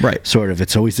that. Right. Sort of.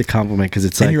 It's always a compliment because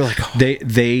it's like, you're like,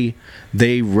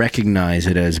 they recognize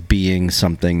it as being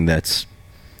something that's,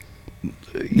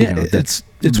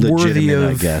 it's worthy of,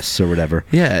 I guess, or whatever.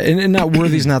 Yeah, and not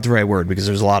worthy is not the right word, because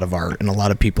there's a lot of art, and a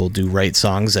lot of people do write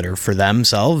songs that are for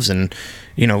themselves, and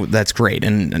that's great.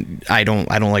 And I don't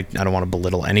want to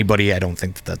belittle anybody. I don't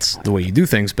think that that's the way you do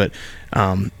things, but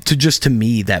to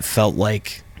me that felt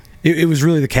like it was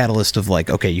really the catalyst of like,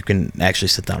 okay, you can actually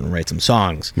sit down and write some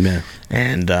songs. Yeah.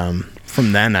 And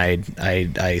from then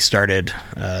I started,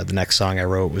 the next song I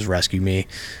wrote was Rescue Me.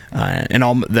 And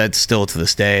all that's still to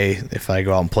this day, if I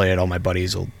go out and play it, all my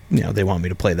buddies will, they want me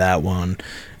to play that one.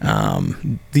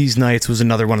 These Nights was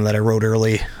another one that I wrote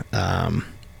early.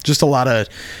 Just a lot of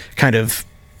kind of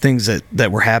things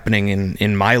that were happening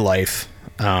in my life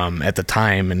at the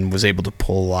time, and was able to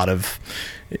pull a lot of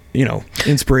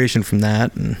inspiration from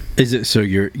that. And is it so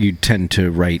you tend to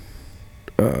write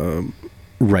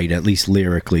at least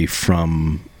lyrically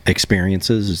from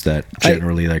experiences? Is that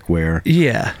generally like where?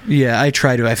 Yeah, I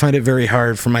try to. I find it very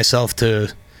hard for myself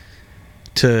to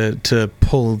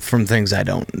pull from things I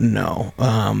don't know.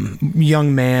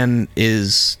 Young Man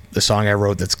is the song I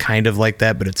wrote that's kind of like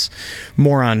that, but it's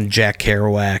more on Jack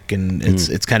Kerouac, and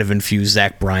it's kind of infused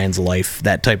Zach Bryan's life,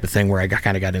 that type of thing, where I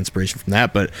kind of got inspiration from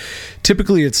that. But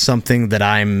typically it's something that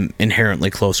I'm inherently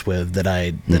close with, that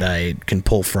I can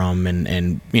pull from,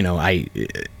 and I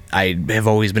have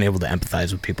always been able to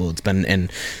empathize with people. It's been, and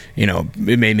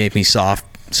it may make me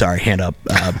soft, sorry, hand up,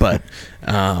 but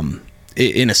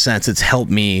in a sense, it's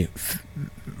helped me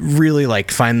really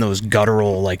like find those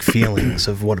guttural like feelings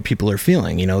of what people are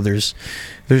feeling. There's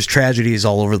tragedies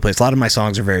all over the place. A lot of my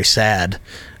songs are very sad,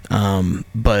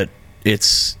 but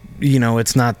it's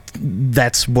it's not,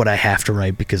 that's what I have to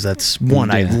write, because that's one,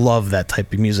 I love that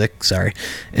type of music, sorry,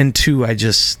 and two,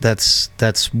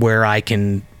 that's where I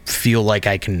can feel like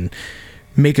I can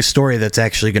make a story that's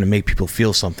actually going to make people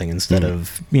feel something, instead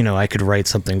of I could write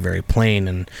something very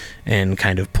plain and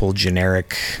kind of pull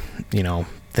generic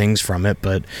things from it.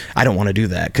 But I don't want to do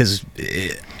that, because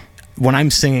when I'm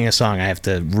singing a song, I have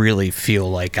to really feel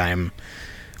like I'm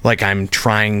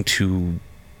trying to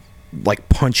like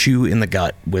punch you in the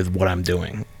gut with what I'm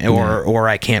doing, or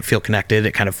I can't feel connected.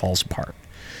 It kind of falls apart.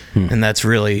 And that's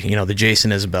really the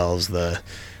Jason Isbells, the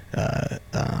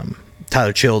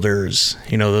Tyler Childers,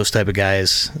 those type of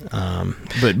guys,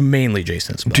 but mainly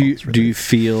Jason Isbell. Do you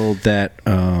feel that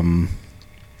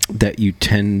that you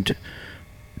tend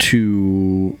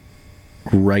to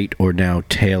write or now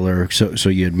tailor? So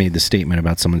you had made the statement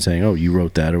about someone saying, "Oh, you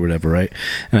wrote that" or whatever, right?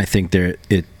 And I think it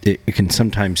can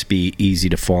sometimes be easy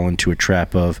to fall into a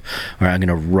trap of, all right, I'm going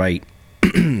to write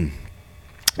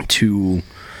to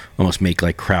almost make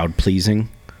like crowd pleasing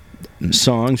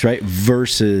songs, right?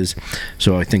 Versus,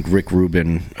 so I think Rick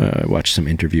Rubin, watched some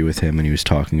interview with him, and he was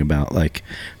talking about like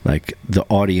the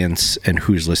audience and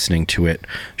who's listening to it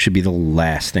should be the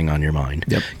last thing on your mind.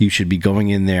 Yep. You should be going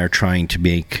in there trying to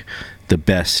make the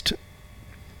best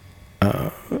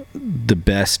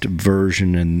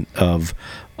version of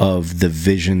the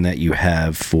vision that you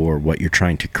have for what you're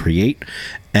trying to create.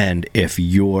 And if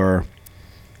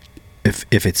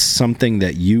it's something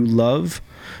that you love,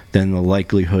 then the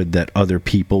likelihood that other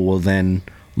people will then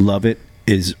love it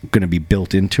is going to be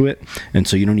built into it. And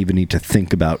so you don't even need to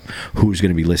think about who's going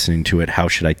to be listening to it. How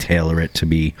should I tailor it to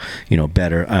be,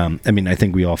 better? I mean, I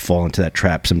think we all fall into that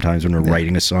trap sometimes when we're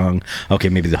writing a song. Okay,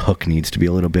 maybe the hook needs to be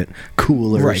a little bit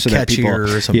cooler, right, so that people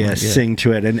or something, sing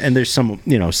to it. And there's some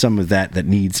of that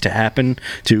needs to happen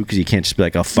too, because you can't just be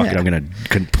like, oh, fuck it, I'm going to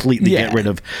completely get rid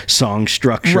of song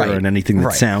structure and anything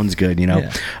that sounds good, Do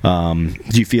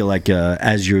you feel like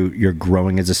as you're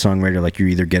growing as a songwriter, like you're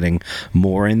either getting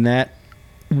more in that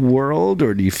world,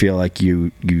 or do you feel like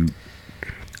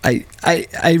I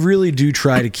really do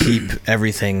try to keep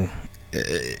everything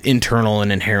internal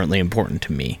and inherently important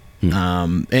to me.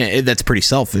 And that's pretty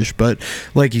selfish, but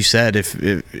like you said, if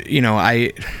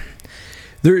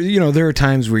there are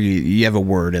times where you have a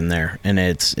word in there and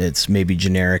it's maybe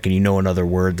generic, and another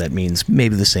word that means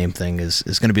maybe the same thing is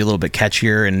going to be a little bit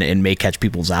catchier and may catch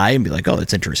people's eye and be like, oh,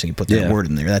 that's interesting, you put that word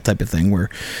in there, that type of thing, where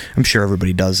I'm sure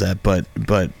everybody does that. But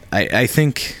I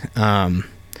think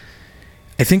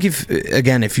if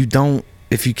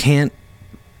you can't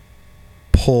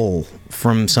pull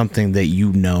from something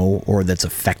that or that's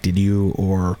affected you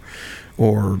or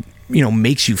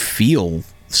makes you feel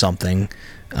something,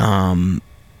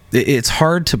 it's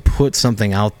hard to put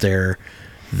something out there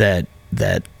that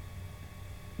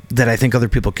I think other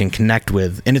people can connect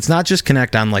with. And it's not just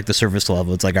connect on like the surface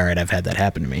level. It's like, all right, I've had that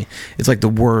happen to me. It's like the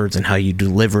words and how you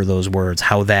deliver those words,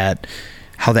 how that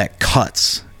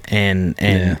cuts. And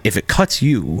if it cuts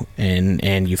you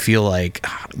and you feel like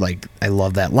I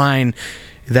love that line,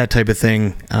 that type of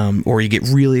thing, or you get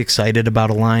really excited about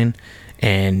a line,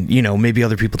 and maybe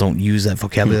other people don't use that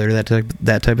vocabulary,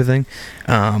 that type of thing,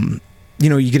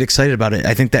 you get excited about it.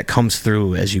 I think that comes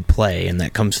through as you play, and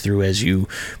that comes through as you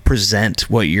present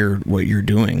what you're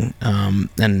doing.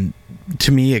 And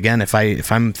to me, again, if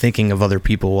I'm thinking of other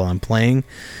people while I'm playing,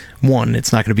 one,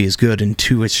 it's not going to be as good, and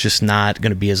two, it's just not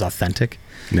going to be as authentic.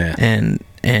 Yeah. And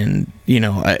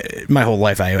my whole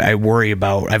life,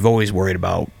 I've always worried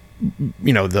about,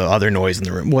 the other noise in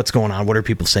the room. What's going on? What are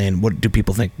people saying? What do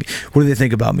people think? What do they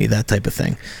think about me? That type of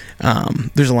thing.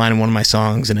 There's a line in one of my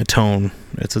songs in a tone.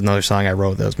 It's another song I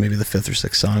wrote. That was maybe the fifth or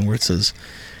sixth song, where it says,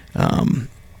 I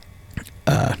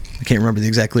can't remember the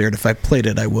exact lyric. If I played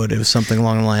it, I would. It was something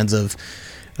along the lines of,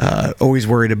 always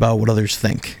worried about what others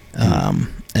think.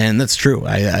 And that's true.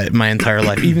 I my entire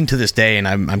life, even to this day, and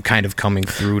I'm kind of coming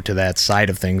through to that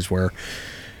side of things where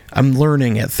I'm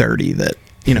learning at 30 that,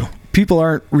 people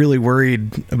aren't really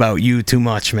worried about you too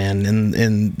much, man,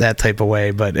 in that type of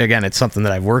way. But again, it's something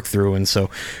that I've worked through, and so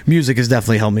music has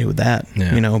definitely helped me with that.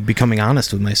 Yeah. Becoming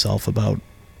honest with myself about,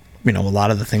 a lot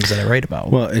of the things that I write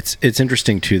about. Well, it's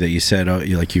interesting too that you said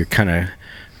you're kind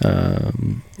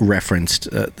of referenced.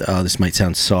 This might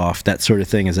sound soft, that sort of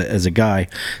thing. As a guy,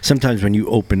 sometimes when you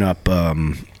open up.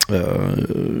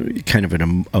 Kind of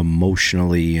an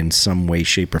emotionally, in some way,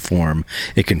 shape, or form,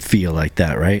 it can feel like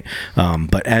that, right?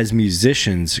 But as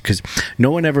musicians, because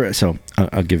no one ever. So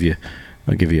I'll give you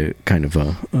kind of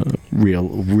a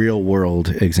real world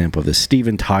example of this.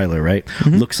 Steven Tyler, right?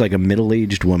 Mm-hmm. Looks like a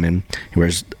middle-aged woman. He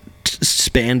wears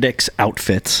spandex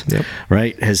outfits, yep.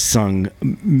 Right? Has sung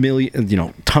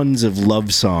tons of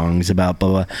love songs about blah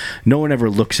blah. No one ever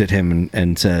looks at him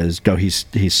and says, "Oh, he's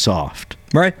soft."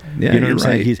 Right. Yeah, you know what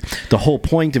I'm right. saying? The whole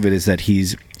point of it is that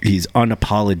he's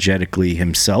unapologetically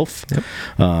himself. Yep.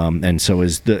 And so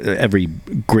is every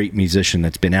great musician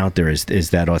that's been out there is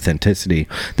that authenticity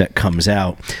that comes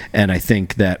out. And I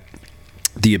think that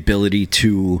the ability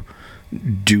to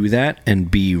do that and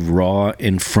be raw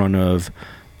in front of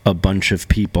a bunch of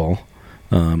people,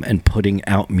 and putting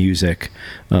out music,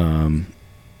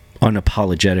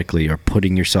 unapologetically, or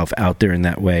putting yourself out there in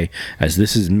that way, as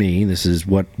this is me, this is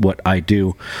what I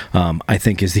do, I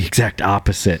think is the exact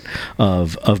opposite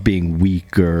of being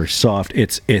weak or soft.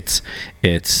 It's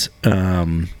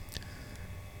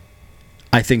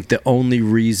I think the only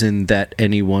reason that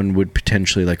anyone would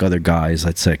potentially, like other guys,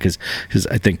 let's say, because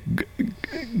I think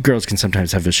girls can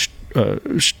sometimes have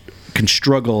can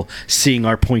struggle seeing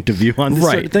our point of view on this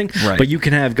sort of thing. Right. But you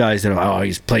can have guys that are,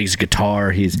 he plays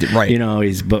guitar, he's right.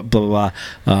 He's blah blah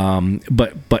blah.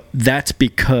 But that's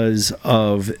because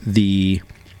of the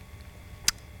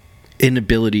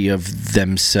inability of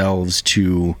themselves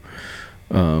to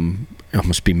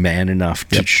almost be man enough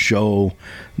to show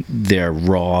their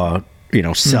raw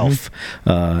self.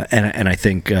 And I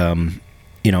think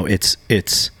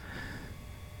it's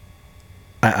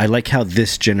I like how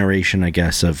this generation, I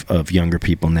guess, of younger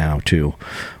people now too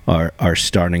are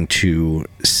starting to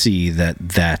see that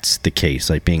that's the case.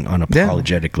 Like being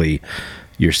unapologetically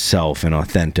yourself and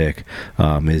authentic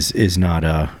is not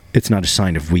a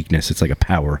sign of weakness. It's like a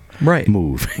power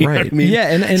move. You know what I mean? Yeah,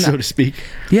 and so to speak.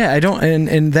 Yeah, I don't,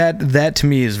 and that to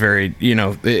me is very,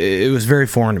 it was very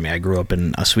foreign to me. I grew up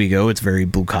in Oswego. It's very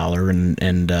blue collar,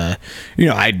 and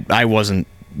I wasn't.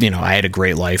 I had a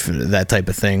great life, that type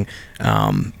of thing.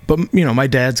 But my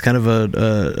dad's kind of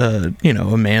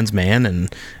a man's man,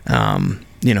 and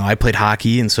I played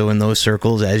hockey, and so in those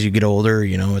circles, as you get older,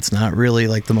 it's not really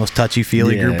like the most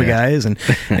touchy-feely group of guys,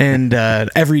 and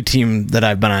every team that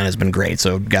I've been on has been great.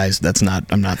 So guys,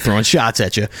 I'm not throwing shots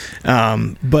at you,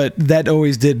 but that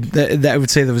always did. That I would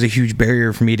say that was a huge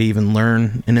barrier for me to even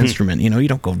learn an instrument. You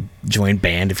don't go join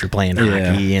band if you're playing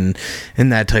hockey and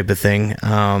that type of thing.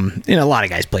 A lot of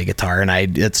guys play guitar,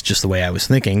 and it's just the way I was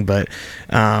thinking, but.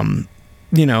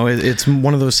 It's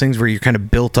one of those things where you're kind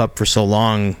of built up for so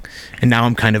long, and now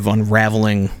I'm kind of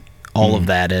unraveling all of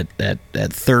that at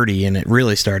 30, and it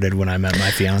really started when I met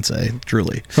my fiance,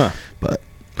 truly. Huh. But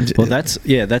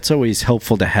that's always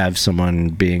helpful to have someone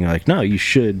being like, no, you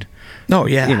should. Oh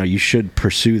yeah, you should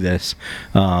pursue this,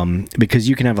 because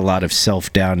you can have a lot of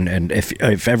self-doubt, and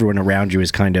if everyone around you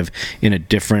is kind of in a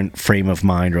different frame of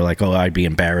mind, or like, oh, I'd be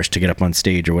embarrassed to get up on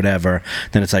stage or whatever,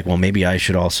 then it's like, well, maybe I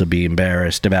should also be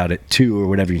embarrassed about it too, or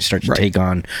whatever. You start to take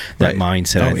on that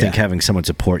mindset. I think having someone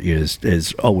support you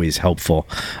is always helpful,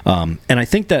 and I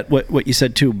think that what you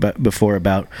said too before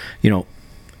about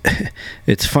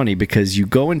it's funny because you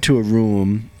go into a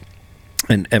room.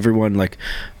 And everyone, like,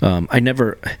 when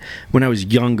I was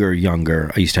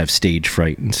younger, I used to have stage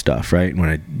fright and stuff, right? When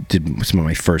I did some of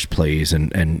my first plays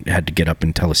and had to get up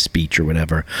and tell a speech or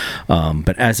whatever.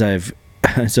 But as I've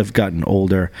as I've gotten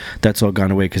older, that's all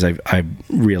gone away because I've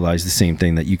realized the same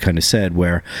thing that you kind of said,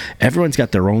 where everyone's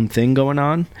got their own thing going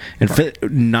on, and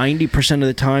 90% of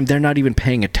the time they're not even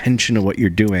paying attention to what you're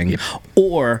doing,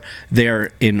 or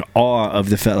they're in awe of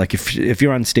the fact, like if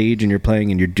you're on stage and you're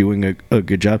playing and you're doing a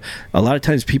good job, a lot of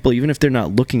times people, even if they're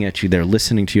not looking at you, they're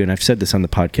listening to you. And I've said this on the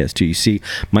podcast too. You see,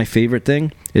 my favorite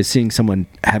thing is seeing someone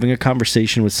having a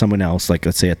conversation with someone else, like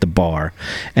let's say at the bar,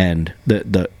 and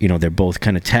they're both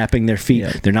kind of tapping their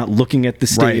feet. They're not looking at the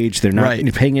stage. They're not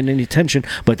paying any attention,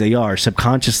 but they are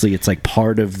subconsciously. It's like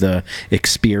part of the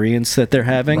experience that they're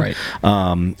having.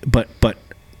 But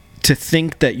to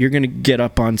think that you're going to get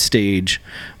up on stage,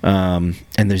 and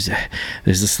there's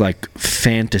this like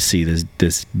fantasy,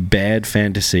 this bad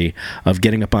fantasy of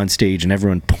getting up on stage and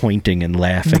everyone pointing and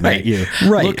laughing at you.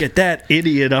 Look at that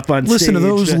idiot up on stage. Listen to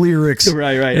those lyrics.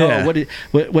 Yeah. Oh,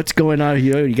 what's going on?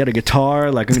 You got a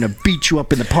guitar? Like, I'm going to beat you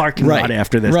up in the parking lot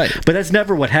after this. But that's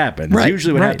never what happens.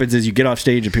 Usually what happens is you get off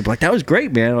stage and people are like, that was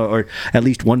great, man. Or at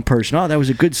least one person, oh, that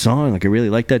was a good song. Like, I really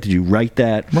like that. Did you write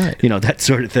that? That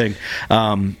sort of thing.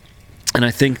 And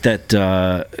I think that,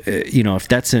 if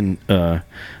that's a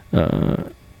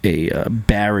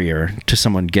barrier to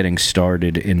someone getting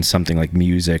started in something like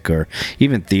music or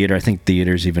even theater, I think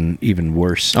theater's even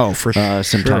worse. Oh, for sure.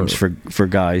 Sometimes for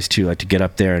guys too, like to get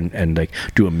up there and like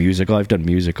do a musical. I've done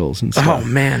musicals and stuff. Oh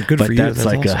man, good for you. That's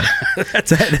like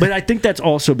awesome. But I think that's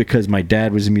also because my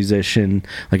dad was a musician.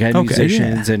 Like I had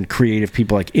musicians and creative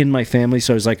people like in my family.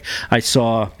 So I was like, I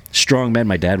saw strong men.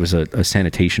 My dad was a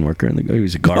sanitation worker, and he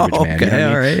was a garbage man. You know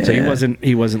what I mean? So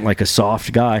he wasn't like a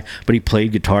soft guy, but he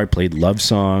played guitar, played love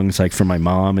songs like for my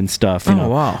mom and stuff.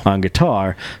 On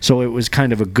guitar. So it was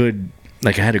kind of a good.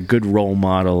 Like I had a good role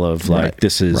model of like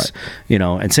this is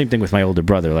and same thing with my older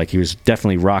brother. Like he was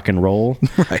definitely rock and roll,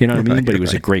 you know what I mean? But he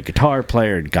was a great guitar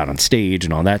player and got on stage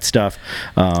and all that stuff.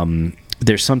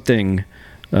 There's something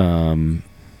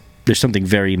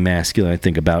very masculine, I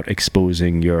think, about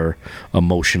exposing your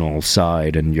emotional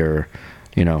side and your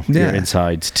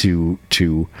insides to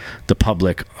the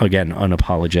public, again,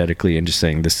 unapologetically, and just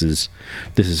saying this is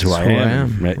who I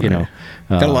am. Right?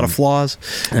 Got a lot of flaws.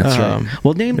 That's right.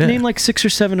 Well, name like 6 or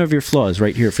 7 of your flaws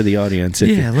right here for the audience.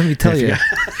 Let me tell you.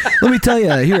 Let me tell you.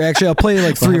 Here, actually, I'll play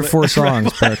like 3 or 4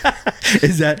 songs. But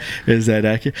is that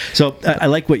accurate? So I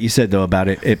like what you said though about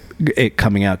it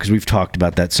coming out, because we've talked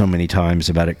about that so many times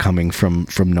about it coming from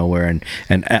nowhere,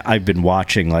 and I've been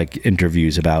watching like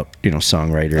interviews about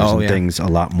songwriters and things a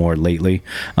lot more lately,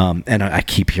 and I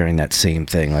keep hearing that same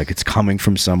thing, like it's coming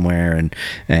from somewhere,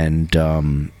 and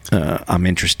I'm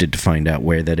interested to find out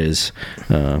where that is,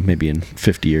 maybe in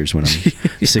 50 years when I'm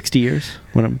 60 years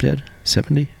when I'm dead,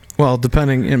 70. Well,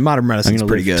 depending, in modern medicine, it's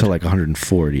pretty good. To like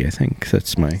 140, I think.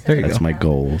 That's my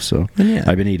goal. So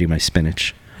I've been eating my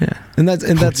spinach. Yeah, and that's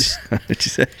what'd you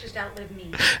say? Just outlive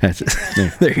me.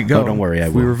 There you go. Oh, don't worry,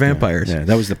 we were vampires. Yeah,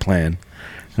 that was the plan.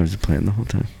 That was the plan the whole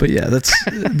time. But yeah,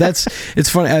 that's it's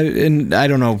funny. I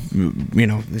don't know.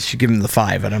 They should give him the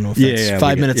 5. I don't know if that's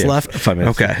 5 minutes left. 5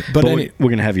 minutes. Okay, but we're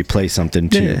gonna have you play something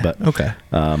too. Yeah, but okay.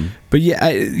 But yeah,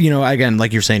 again,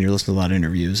 like you're saying, you're listening to a lot of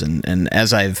interviews, and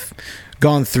as I've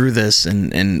gone through this,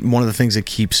 and one of the things that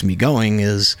keeps me going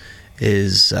is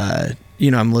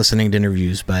I'm listening to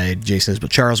interviews by Jason,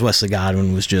 but Charles Wesley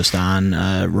Godwin was just on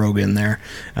Rogan there,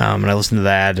 and I listened to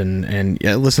that, and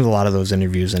I listened to a lot of those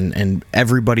interviews, and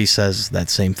everybody says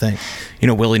that same thing.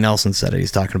 Willie Nelson said it.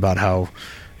 He's talking about how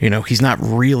he's not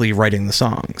really writing the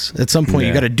songs. At some point,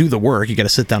 you got to do the work. You got to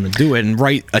sit down and do it and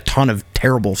write a ton of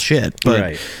terrible shit.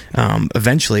 But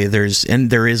eventually, there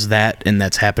is that, and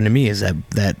that's happened to me. Is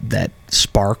that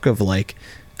spark of like,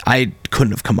 I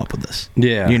couldn't have come up with this.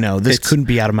 Yeah, this couldn't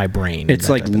be out of my brain. It's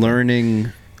like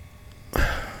learning.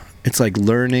 It's like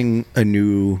learning a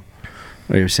new.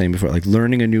 What you were saying before, like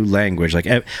learning a new language, like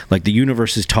the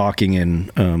universe is talking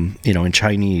in in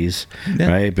Chinese,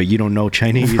 right? But you don't know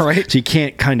Chinese, right? So you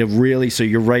can't kind of really. So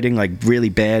you're writing like really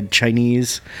bad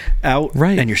Chinese out,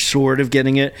 right? And you're sort of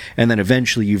getting it, and then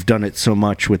eventually you've done it so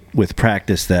much with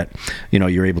practice that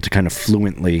you're able to kind of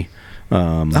fluently.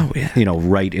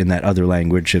 Write in that other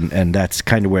language, and that's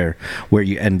kind of where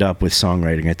you end up with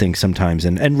songwriting, I think, sometimes,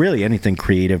 and really anything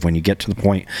creative, when you get to the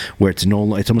point where it's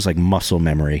almost like muscle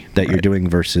memory that you're doing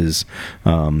versus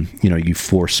you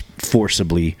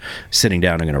forcibly sitting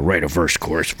down and going to write a verse,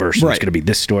 chorus, verse, and it's going to be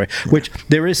this story, which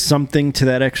there is something to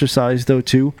that exercise though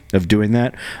too, of doing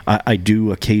that. I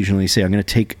do occasionally say, I'm going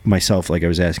to take myself, like I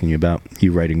was asking you about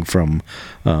you writing from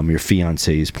your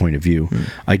fiance's point of view.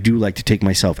 I do like to take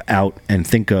myself out and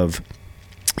think of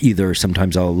either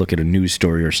sometimes I'll look at a news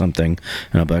story or something,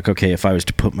 and I'll be like, okay, if I was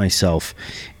to put myself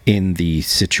in the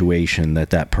situation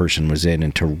that person was in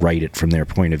and to write it from their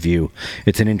point of view,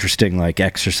 it's an interesting like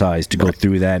exercise to go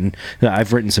through that. And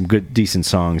I've written some good, decent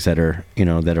songs that are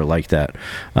like that.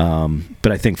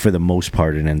 But I think for the most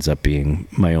part, it ends up being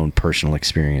my own personal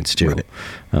experience too.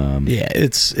 Right.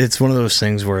 It's one of those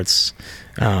things where it's,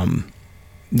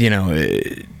 you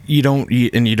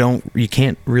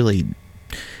can't really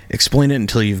explain it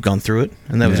until you've gone through it,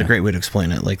 and that was a great way to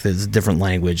explain it. Like, there's a different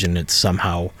language, and it's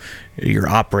somehow you're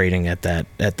operating at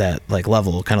that like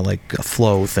level, kind of like a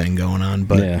flow thing going on.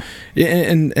 But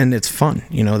and it's fun,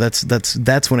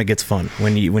 that's when it gets fun,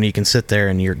 when you can sit there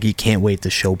and you can't wait to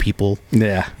show people. And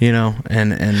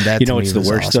that, it's the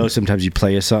worst awesome. Though. Sometimes you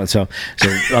play a song, so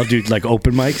I'll do like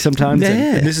open mic sometimes.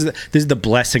 And this is the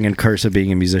blessing and curse of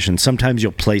being a musician. Sometimes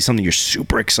you'll play something, you're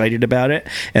super excited about it,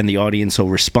 and the audience will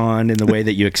respond in the way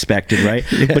that you expected, right?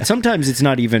 But sometimes it's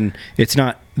not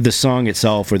the song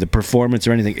itself or the performance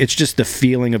or anything. It's just the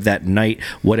feeling of that night,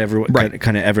 whatever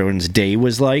kind of everyone's day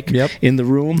was like in the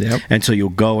room. And so you'll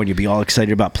go and you'll be all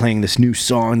excited about playing this new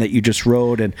song that you just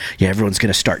wrote, and everyone's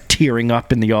going to start tearing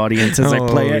up in the audience as I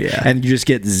play it, and you just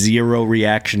get zero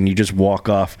reaction. You just walk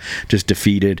off just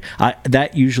defeated.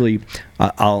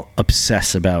 I'll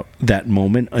obsess about that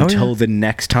moment until the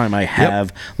next time I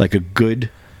have like a good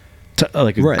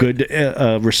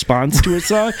response to a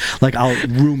song. Like, I'll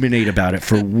ruminate about it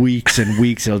for weeks and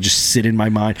weeks. It'll just sit in my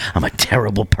mind. I'm a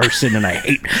terrible person, and I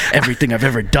hate everything I've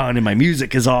ever done, and my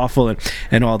music is awful,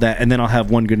 and all that. And then I'll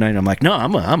have one good night, and I'm like, no,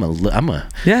 I'm a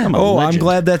legend. I'm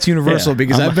glad that's universal,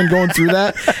 because I've been going through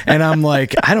that, and I'm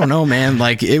like, I don't know, man.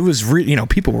 Like, it was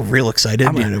people were real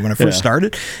excited when I first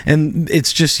started, and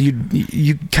it's just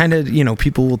you kind of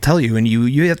people will tell you, and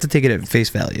you have to take it at face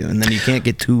value, and then you can't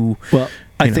get too well.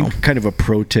 I think kind of a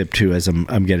pro tip too, as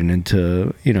I'm getting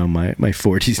into my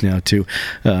 40s now too,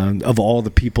 of all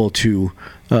the people to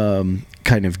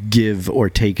kind of give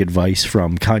or take advice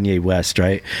from. Kanye West,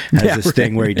 right, has this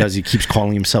thing where he keeps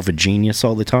calling himself a genius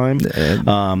all the time,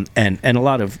 and a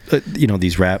lot of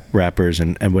these rappers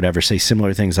and whatever say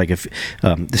similar things. Like, if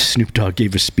the Snoop Dogg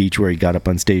gave a speech where he got up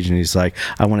on stage and he's like,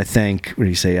 I want to thank, what do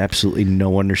you say, absolutely no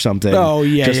one or something. Blah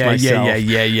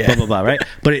blah blah, right?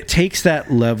 But it takes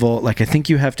that level. Like, I think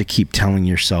you have to keep telling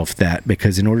yourself that,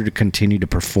 because in order to continue to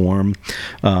perform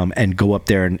and go up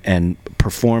there and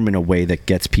perform in a way that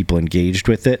gets people engaged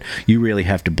with it, you really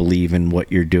have to believe in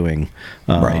what you're doing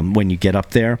when you get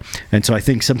up there. And so I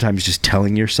think sometimes just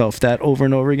telling yourself that over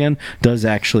and over again does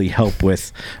actually help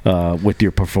with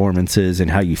your performances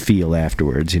and how you feel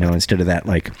afterwards, instead of that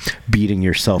like beating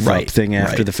yourself up thing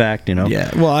after the fact.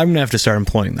 Well, I'm gonna have to start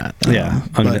employing that.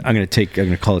 I'm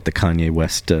gonna call it the Kanye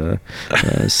West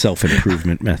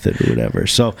self-improvement method or whatever.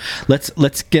 So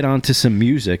let's get on to some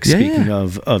music. Speaking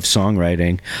of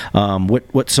songwriting,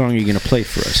 what song are you gonna play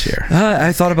for us here?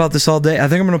 I thought about this all day. I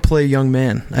think I'm going to play Young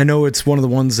Man. I know it's one of the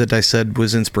ones that I said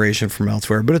was inspiration from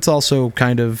elsewhere, but it's also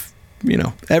kind of,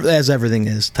 as everything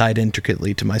is, tied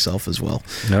intricately to myself as well.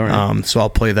 All right. So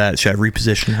I'll play that. Should I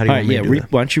reposition? How do you want me to do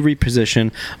that? Why don't you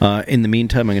reposition? In the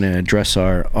meantime, I'm going to address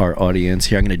our audience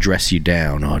here. I'm going to dress you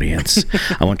down, audience.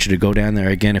 I want you to go down there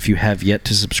again if you have yet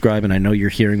to subscribe, and I know you're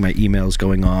hearing my emails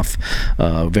going off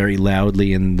very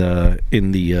loudly in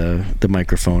the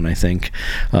microphone. I think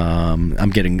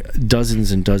I'm getting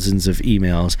dozens and dozens of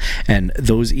emails, and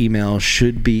those emails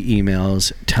should be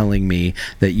emails telling me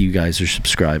that you guys are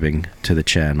subscribing to the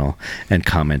channel and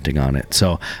commenting on it.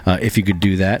 So if you could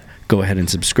do that, go ahead and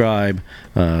subscribe.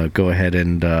 Go ahead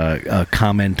and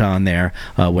comment on there,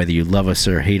 whether you love us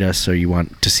or hate us, or you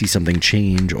want to see something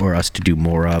change or us to do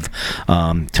more of.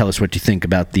 Tell us what you think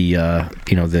about the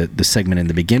segment in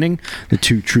the beginning, the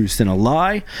 2 truths and a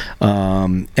lie.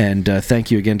 And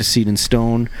thank you again to Seed and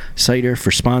Stone Cider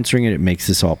for sponsoring it. It makes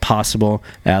this all possible.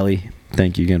 Allie,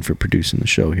 thank you again for producing the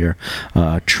show here.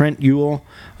 Trent Yule,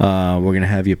 we're going to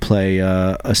have you play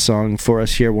a song for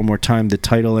us here one more time, the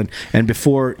title. And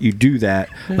before you do that,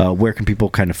 where can people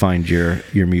kind of find your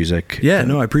music? Yeah,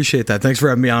 no, I appreciate that. Thanks for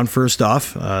having me on, first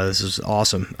off. This is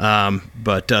awesome.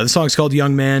 But the song's called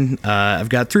Young Man. I've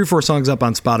got 3 or 4 songs up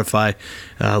on Spotify,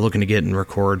 looking to get and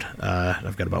record.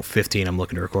 I've got about 15 I'm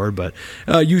looking to record. But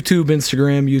YouTube,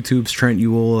 Instagram, YouTube's Trent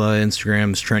Yule,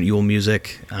 Instagram's Trent Yule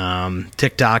Music.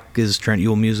 TikTok is Trent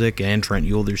Yule Music and Trent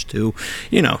Yule. There's 2.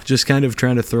 Just kind of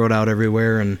trying to throw it out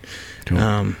everywhere, and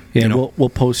we'll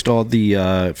post all the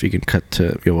if you can cut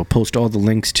to we'll post all the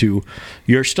links to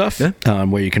your stuff,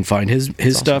 where you can find his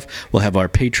stuff. We'll have our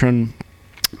Patreon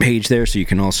page there, so you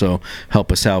can also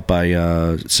help us out by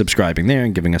subscribing there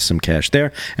and giving us some cash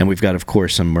there. And we've got, of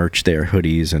course, some merch there,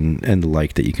 hoodies and the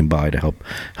like that you can buy to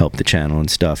help the channel and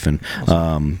stuff. And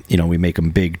we make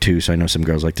them big too, so I know some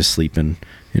girls like to sleep in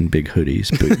big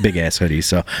hoodies, big ass hoodies.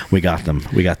 So we got them.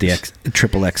 We got the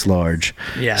XXX large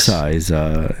size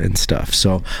and stuff.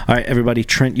 So all right, everybody,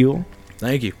 Trent Yule.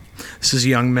 Thank you. This is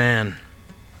Young Man.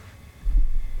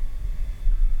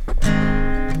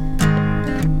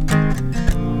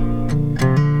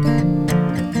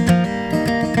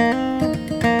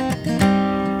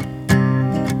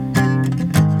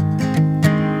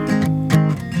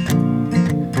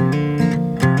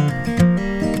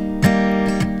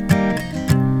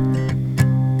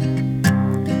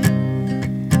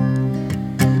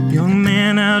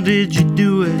 How did you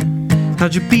do it?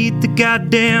 How'd you beat the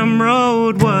goddamn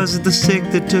road? Was it the sick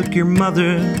that took your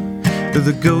mother? Or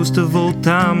the ghost of old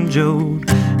Tom Joad?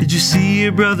 Did you see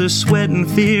your brother sweating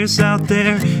fierce out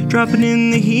there, dropping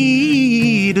in the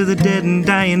heat of the dead and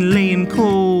dying, laying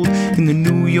cold in the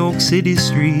New York City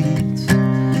streets?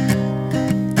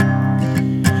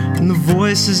 And the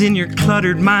voices in your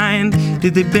cluttered mind,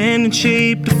 did they bend and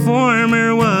shape to form,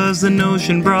 or was the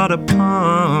notion brought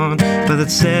upon by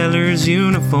that sailor's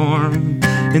uniform?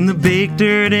 In the baked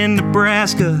dirt in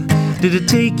Nebraska, did it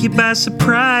take you by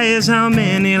surprise how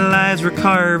many lives were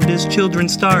carved as children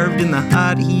starved in the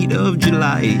hot heat of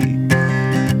July?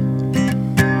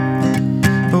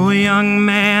 Oh, young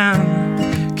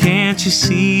man, can't you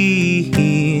see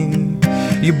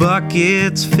your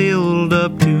bucket's filled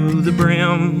up to the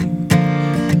brim?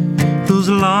 Those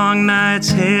long nights,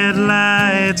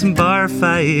 headlights, and bar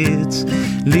fights,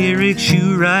 lyrics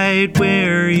you write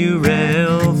where you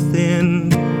rail thin.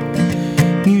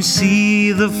 You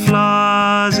see the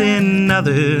flaws in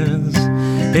others,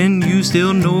 and you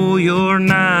still know you're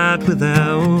not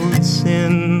without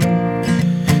sin.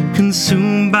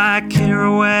 Consumed by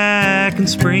Kerouac and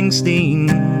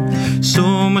Springsteen,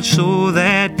 so much so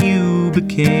that you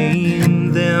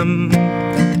became them.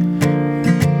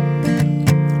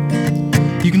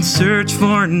 You can search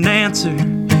for an answer,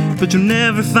 but you'll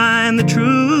never find the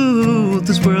truth.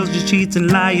 This world's just cheats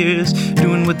and liars,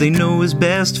 doing what they know is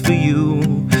best for you.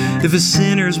 If a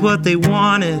sinner's what they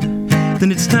wanted,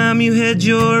 then it's time you had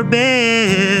your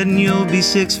bed, and you'll be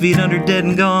 6 feet under dead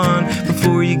and gone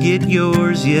before you get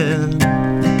yours yet.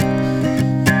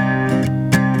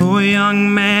 Oh,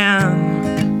 young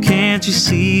man, can't you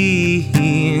see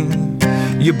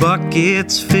your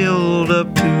bucket's filled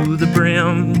up to the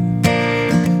brim?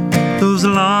 Those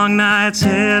long nights,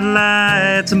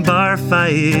 headlights, and bar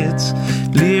fights,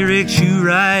 lyrics you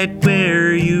write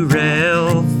where you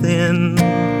rail thin.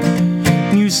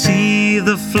 You see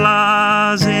the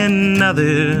flaws in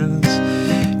others,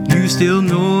 you still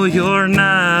know you're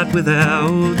not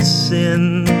without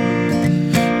sin.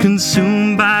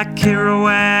 Consumed by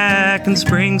Kerouac and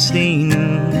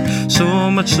Springsteen, so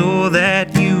much so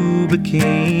that you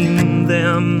became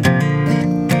them.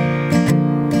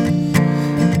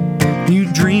 You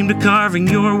dreamed of carving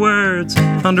your words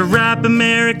onto ripe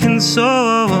American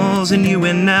souls, and you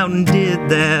went out and did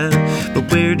that.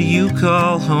 But where do you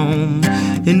call home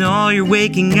in all your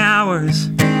waking hours,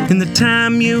 in the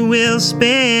time you will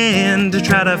spend to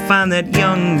try to find that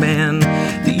young man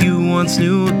that you once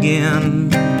knew again?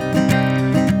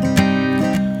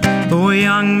 Oh,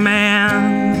 young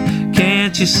man,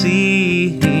 can't you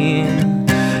see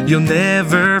you'll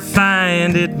never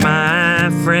find it, my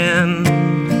friend?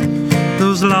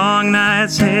 Those long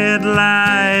nights,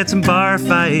 headlights, and bar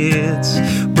fights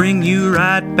bring you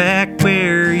right back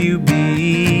where you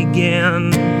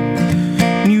began.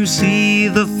 You see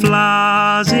the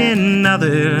flaws in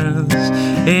others,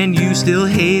 and you still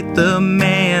hate the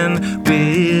man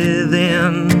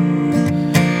within.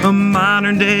 A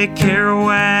modern day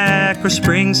Kerouac or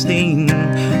Springsteen,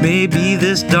 maybe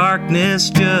this darkness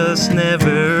just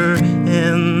never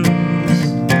ends.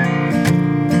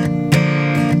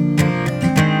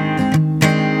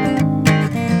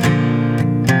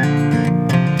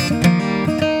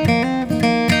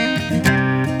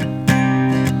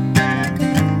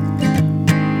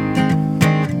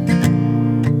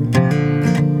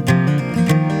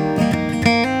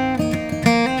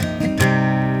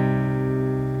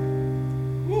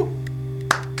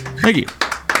 Thank you.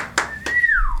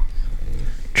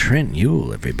 Trent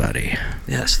Yule, everybody.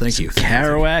 Yes, thank you.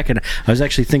 Kerouac, and I was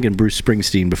actually thinking Bruce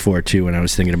Springsteen before too, and I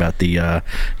was thinking about the,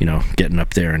 getting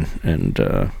up there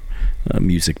and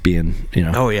music being,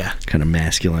 Oh yeah, kind of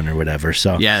masculine or whatever.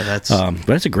 So yeah, that's. But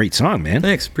that's a great song, man.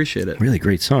 Thanks, appreciate it. Really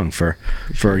great song for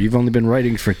you've only been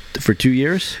writing for 2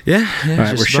 years. Yeah. All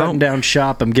right, we're shutting down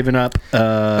shop. I'm giving up.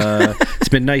 It's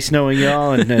been nice knowing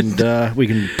y'all, and we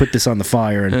can put this on the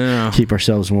fire and keep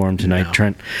ourselves warm tonight,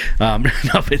 Trent. No,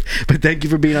 but thank you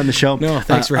for being on the show. No,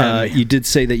 thanks for having me. You did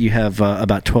say that you have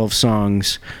about 12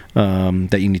 songs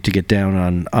that you need to get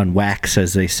down on wax,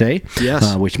 as they say.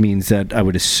 Yes. Which means that I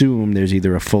would assume there's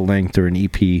either a full length or an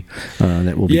EP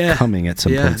that will be coming at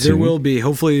some point soon. Yeah, there will be.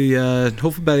 Hopefully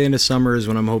by the end of summer is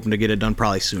when I'm hoping to get it done.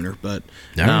 Probably sooner, but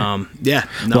right.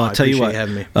 Well, I'll tell you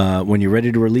what. When you're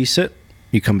ready to release it,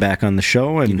 you come back on the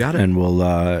show and we'll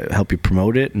help you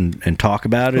promote it and talk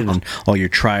about it and all your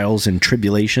trials and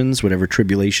tribulations, whatever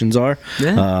tribulations are.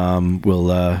 Yeah.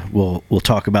 We'll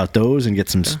talk about those and get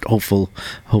some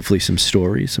hopefully some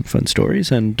stories, some fun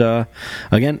stories. And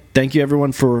again, thank you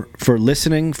everyone for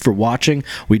listening, for watching.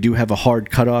 We do have a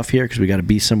hard cutoff here because we got to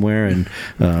be somewhere and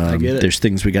there's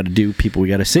things we got to do, people we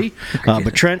got to see.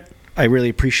 But Trent, I really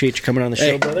appreciate you coming on the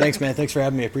show, brother. Thanks, man. Thanks for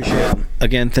having me. I appreciate it.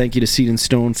 Again, thank you to Seed and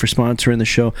Stone for sponsoring the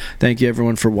show. Thank you,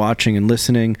 everyone, for watching and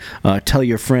listening. Tell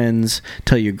your friends,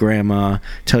 tell your grandma,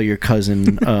 tell your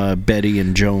cousin, Betty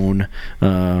and Joan,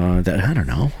 that, I don't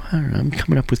know. I'm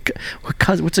coming up with,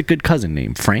 what's a good cousin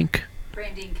name? Frank?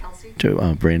 Brandy and Kelsey.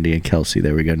 Brandy and Kelsey.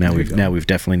 There we go. Now we've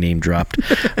definitely name dropped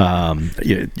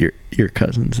your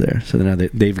cousins there. So now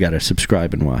they've got to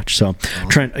subscribe and watch. So awesome.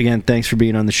 Trent, again, thanks for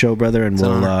being on the show, brother, and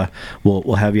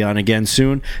we'll have you on again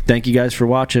soon. Thank you guys for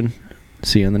watching.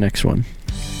 See you on the next one.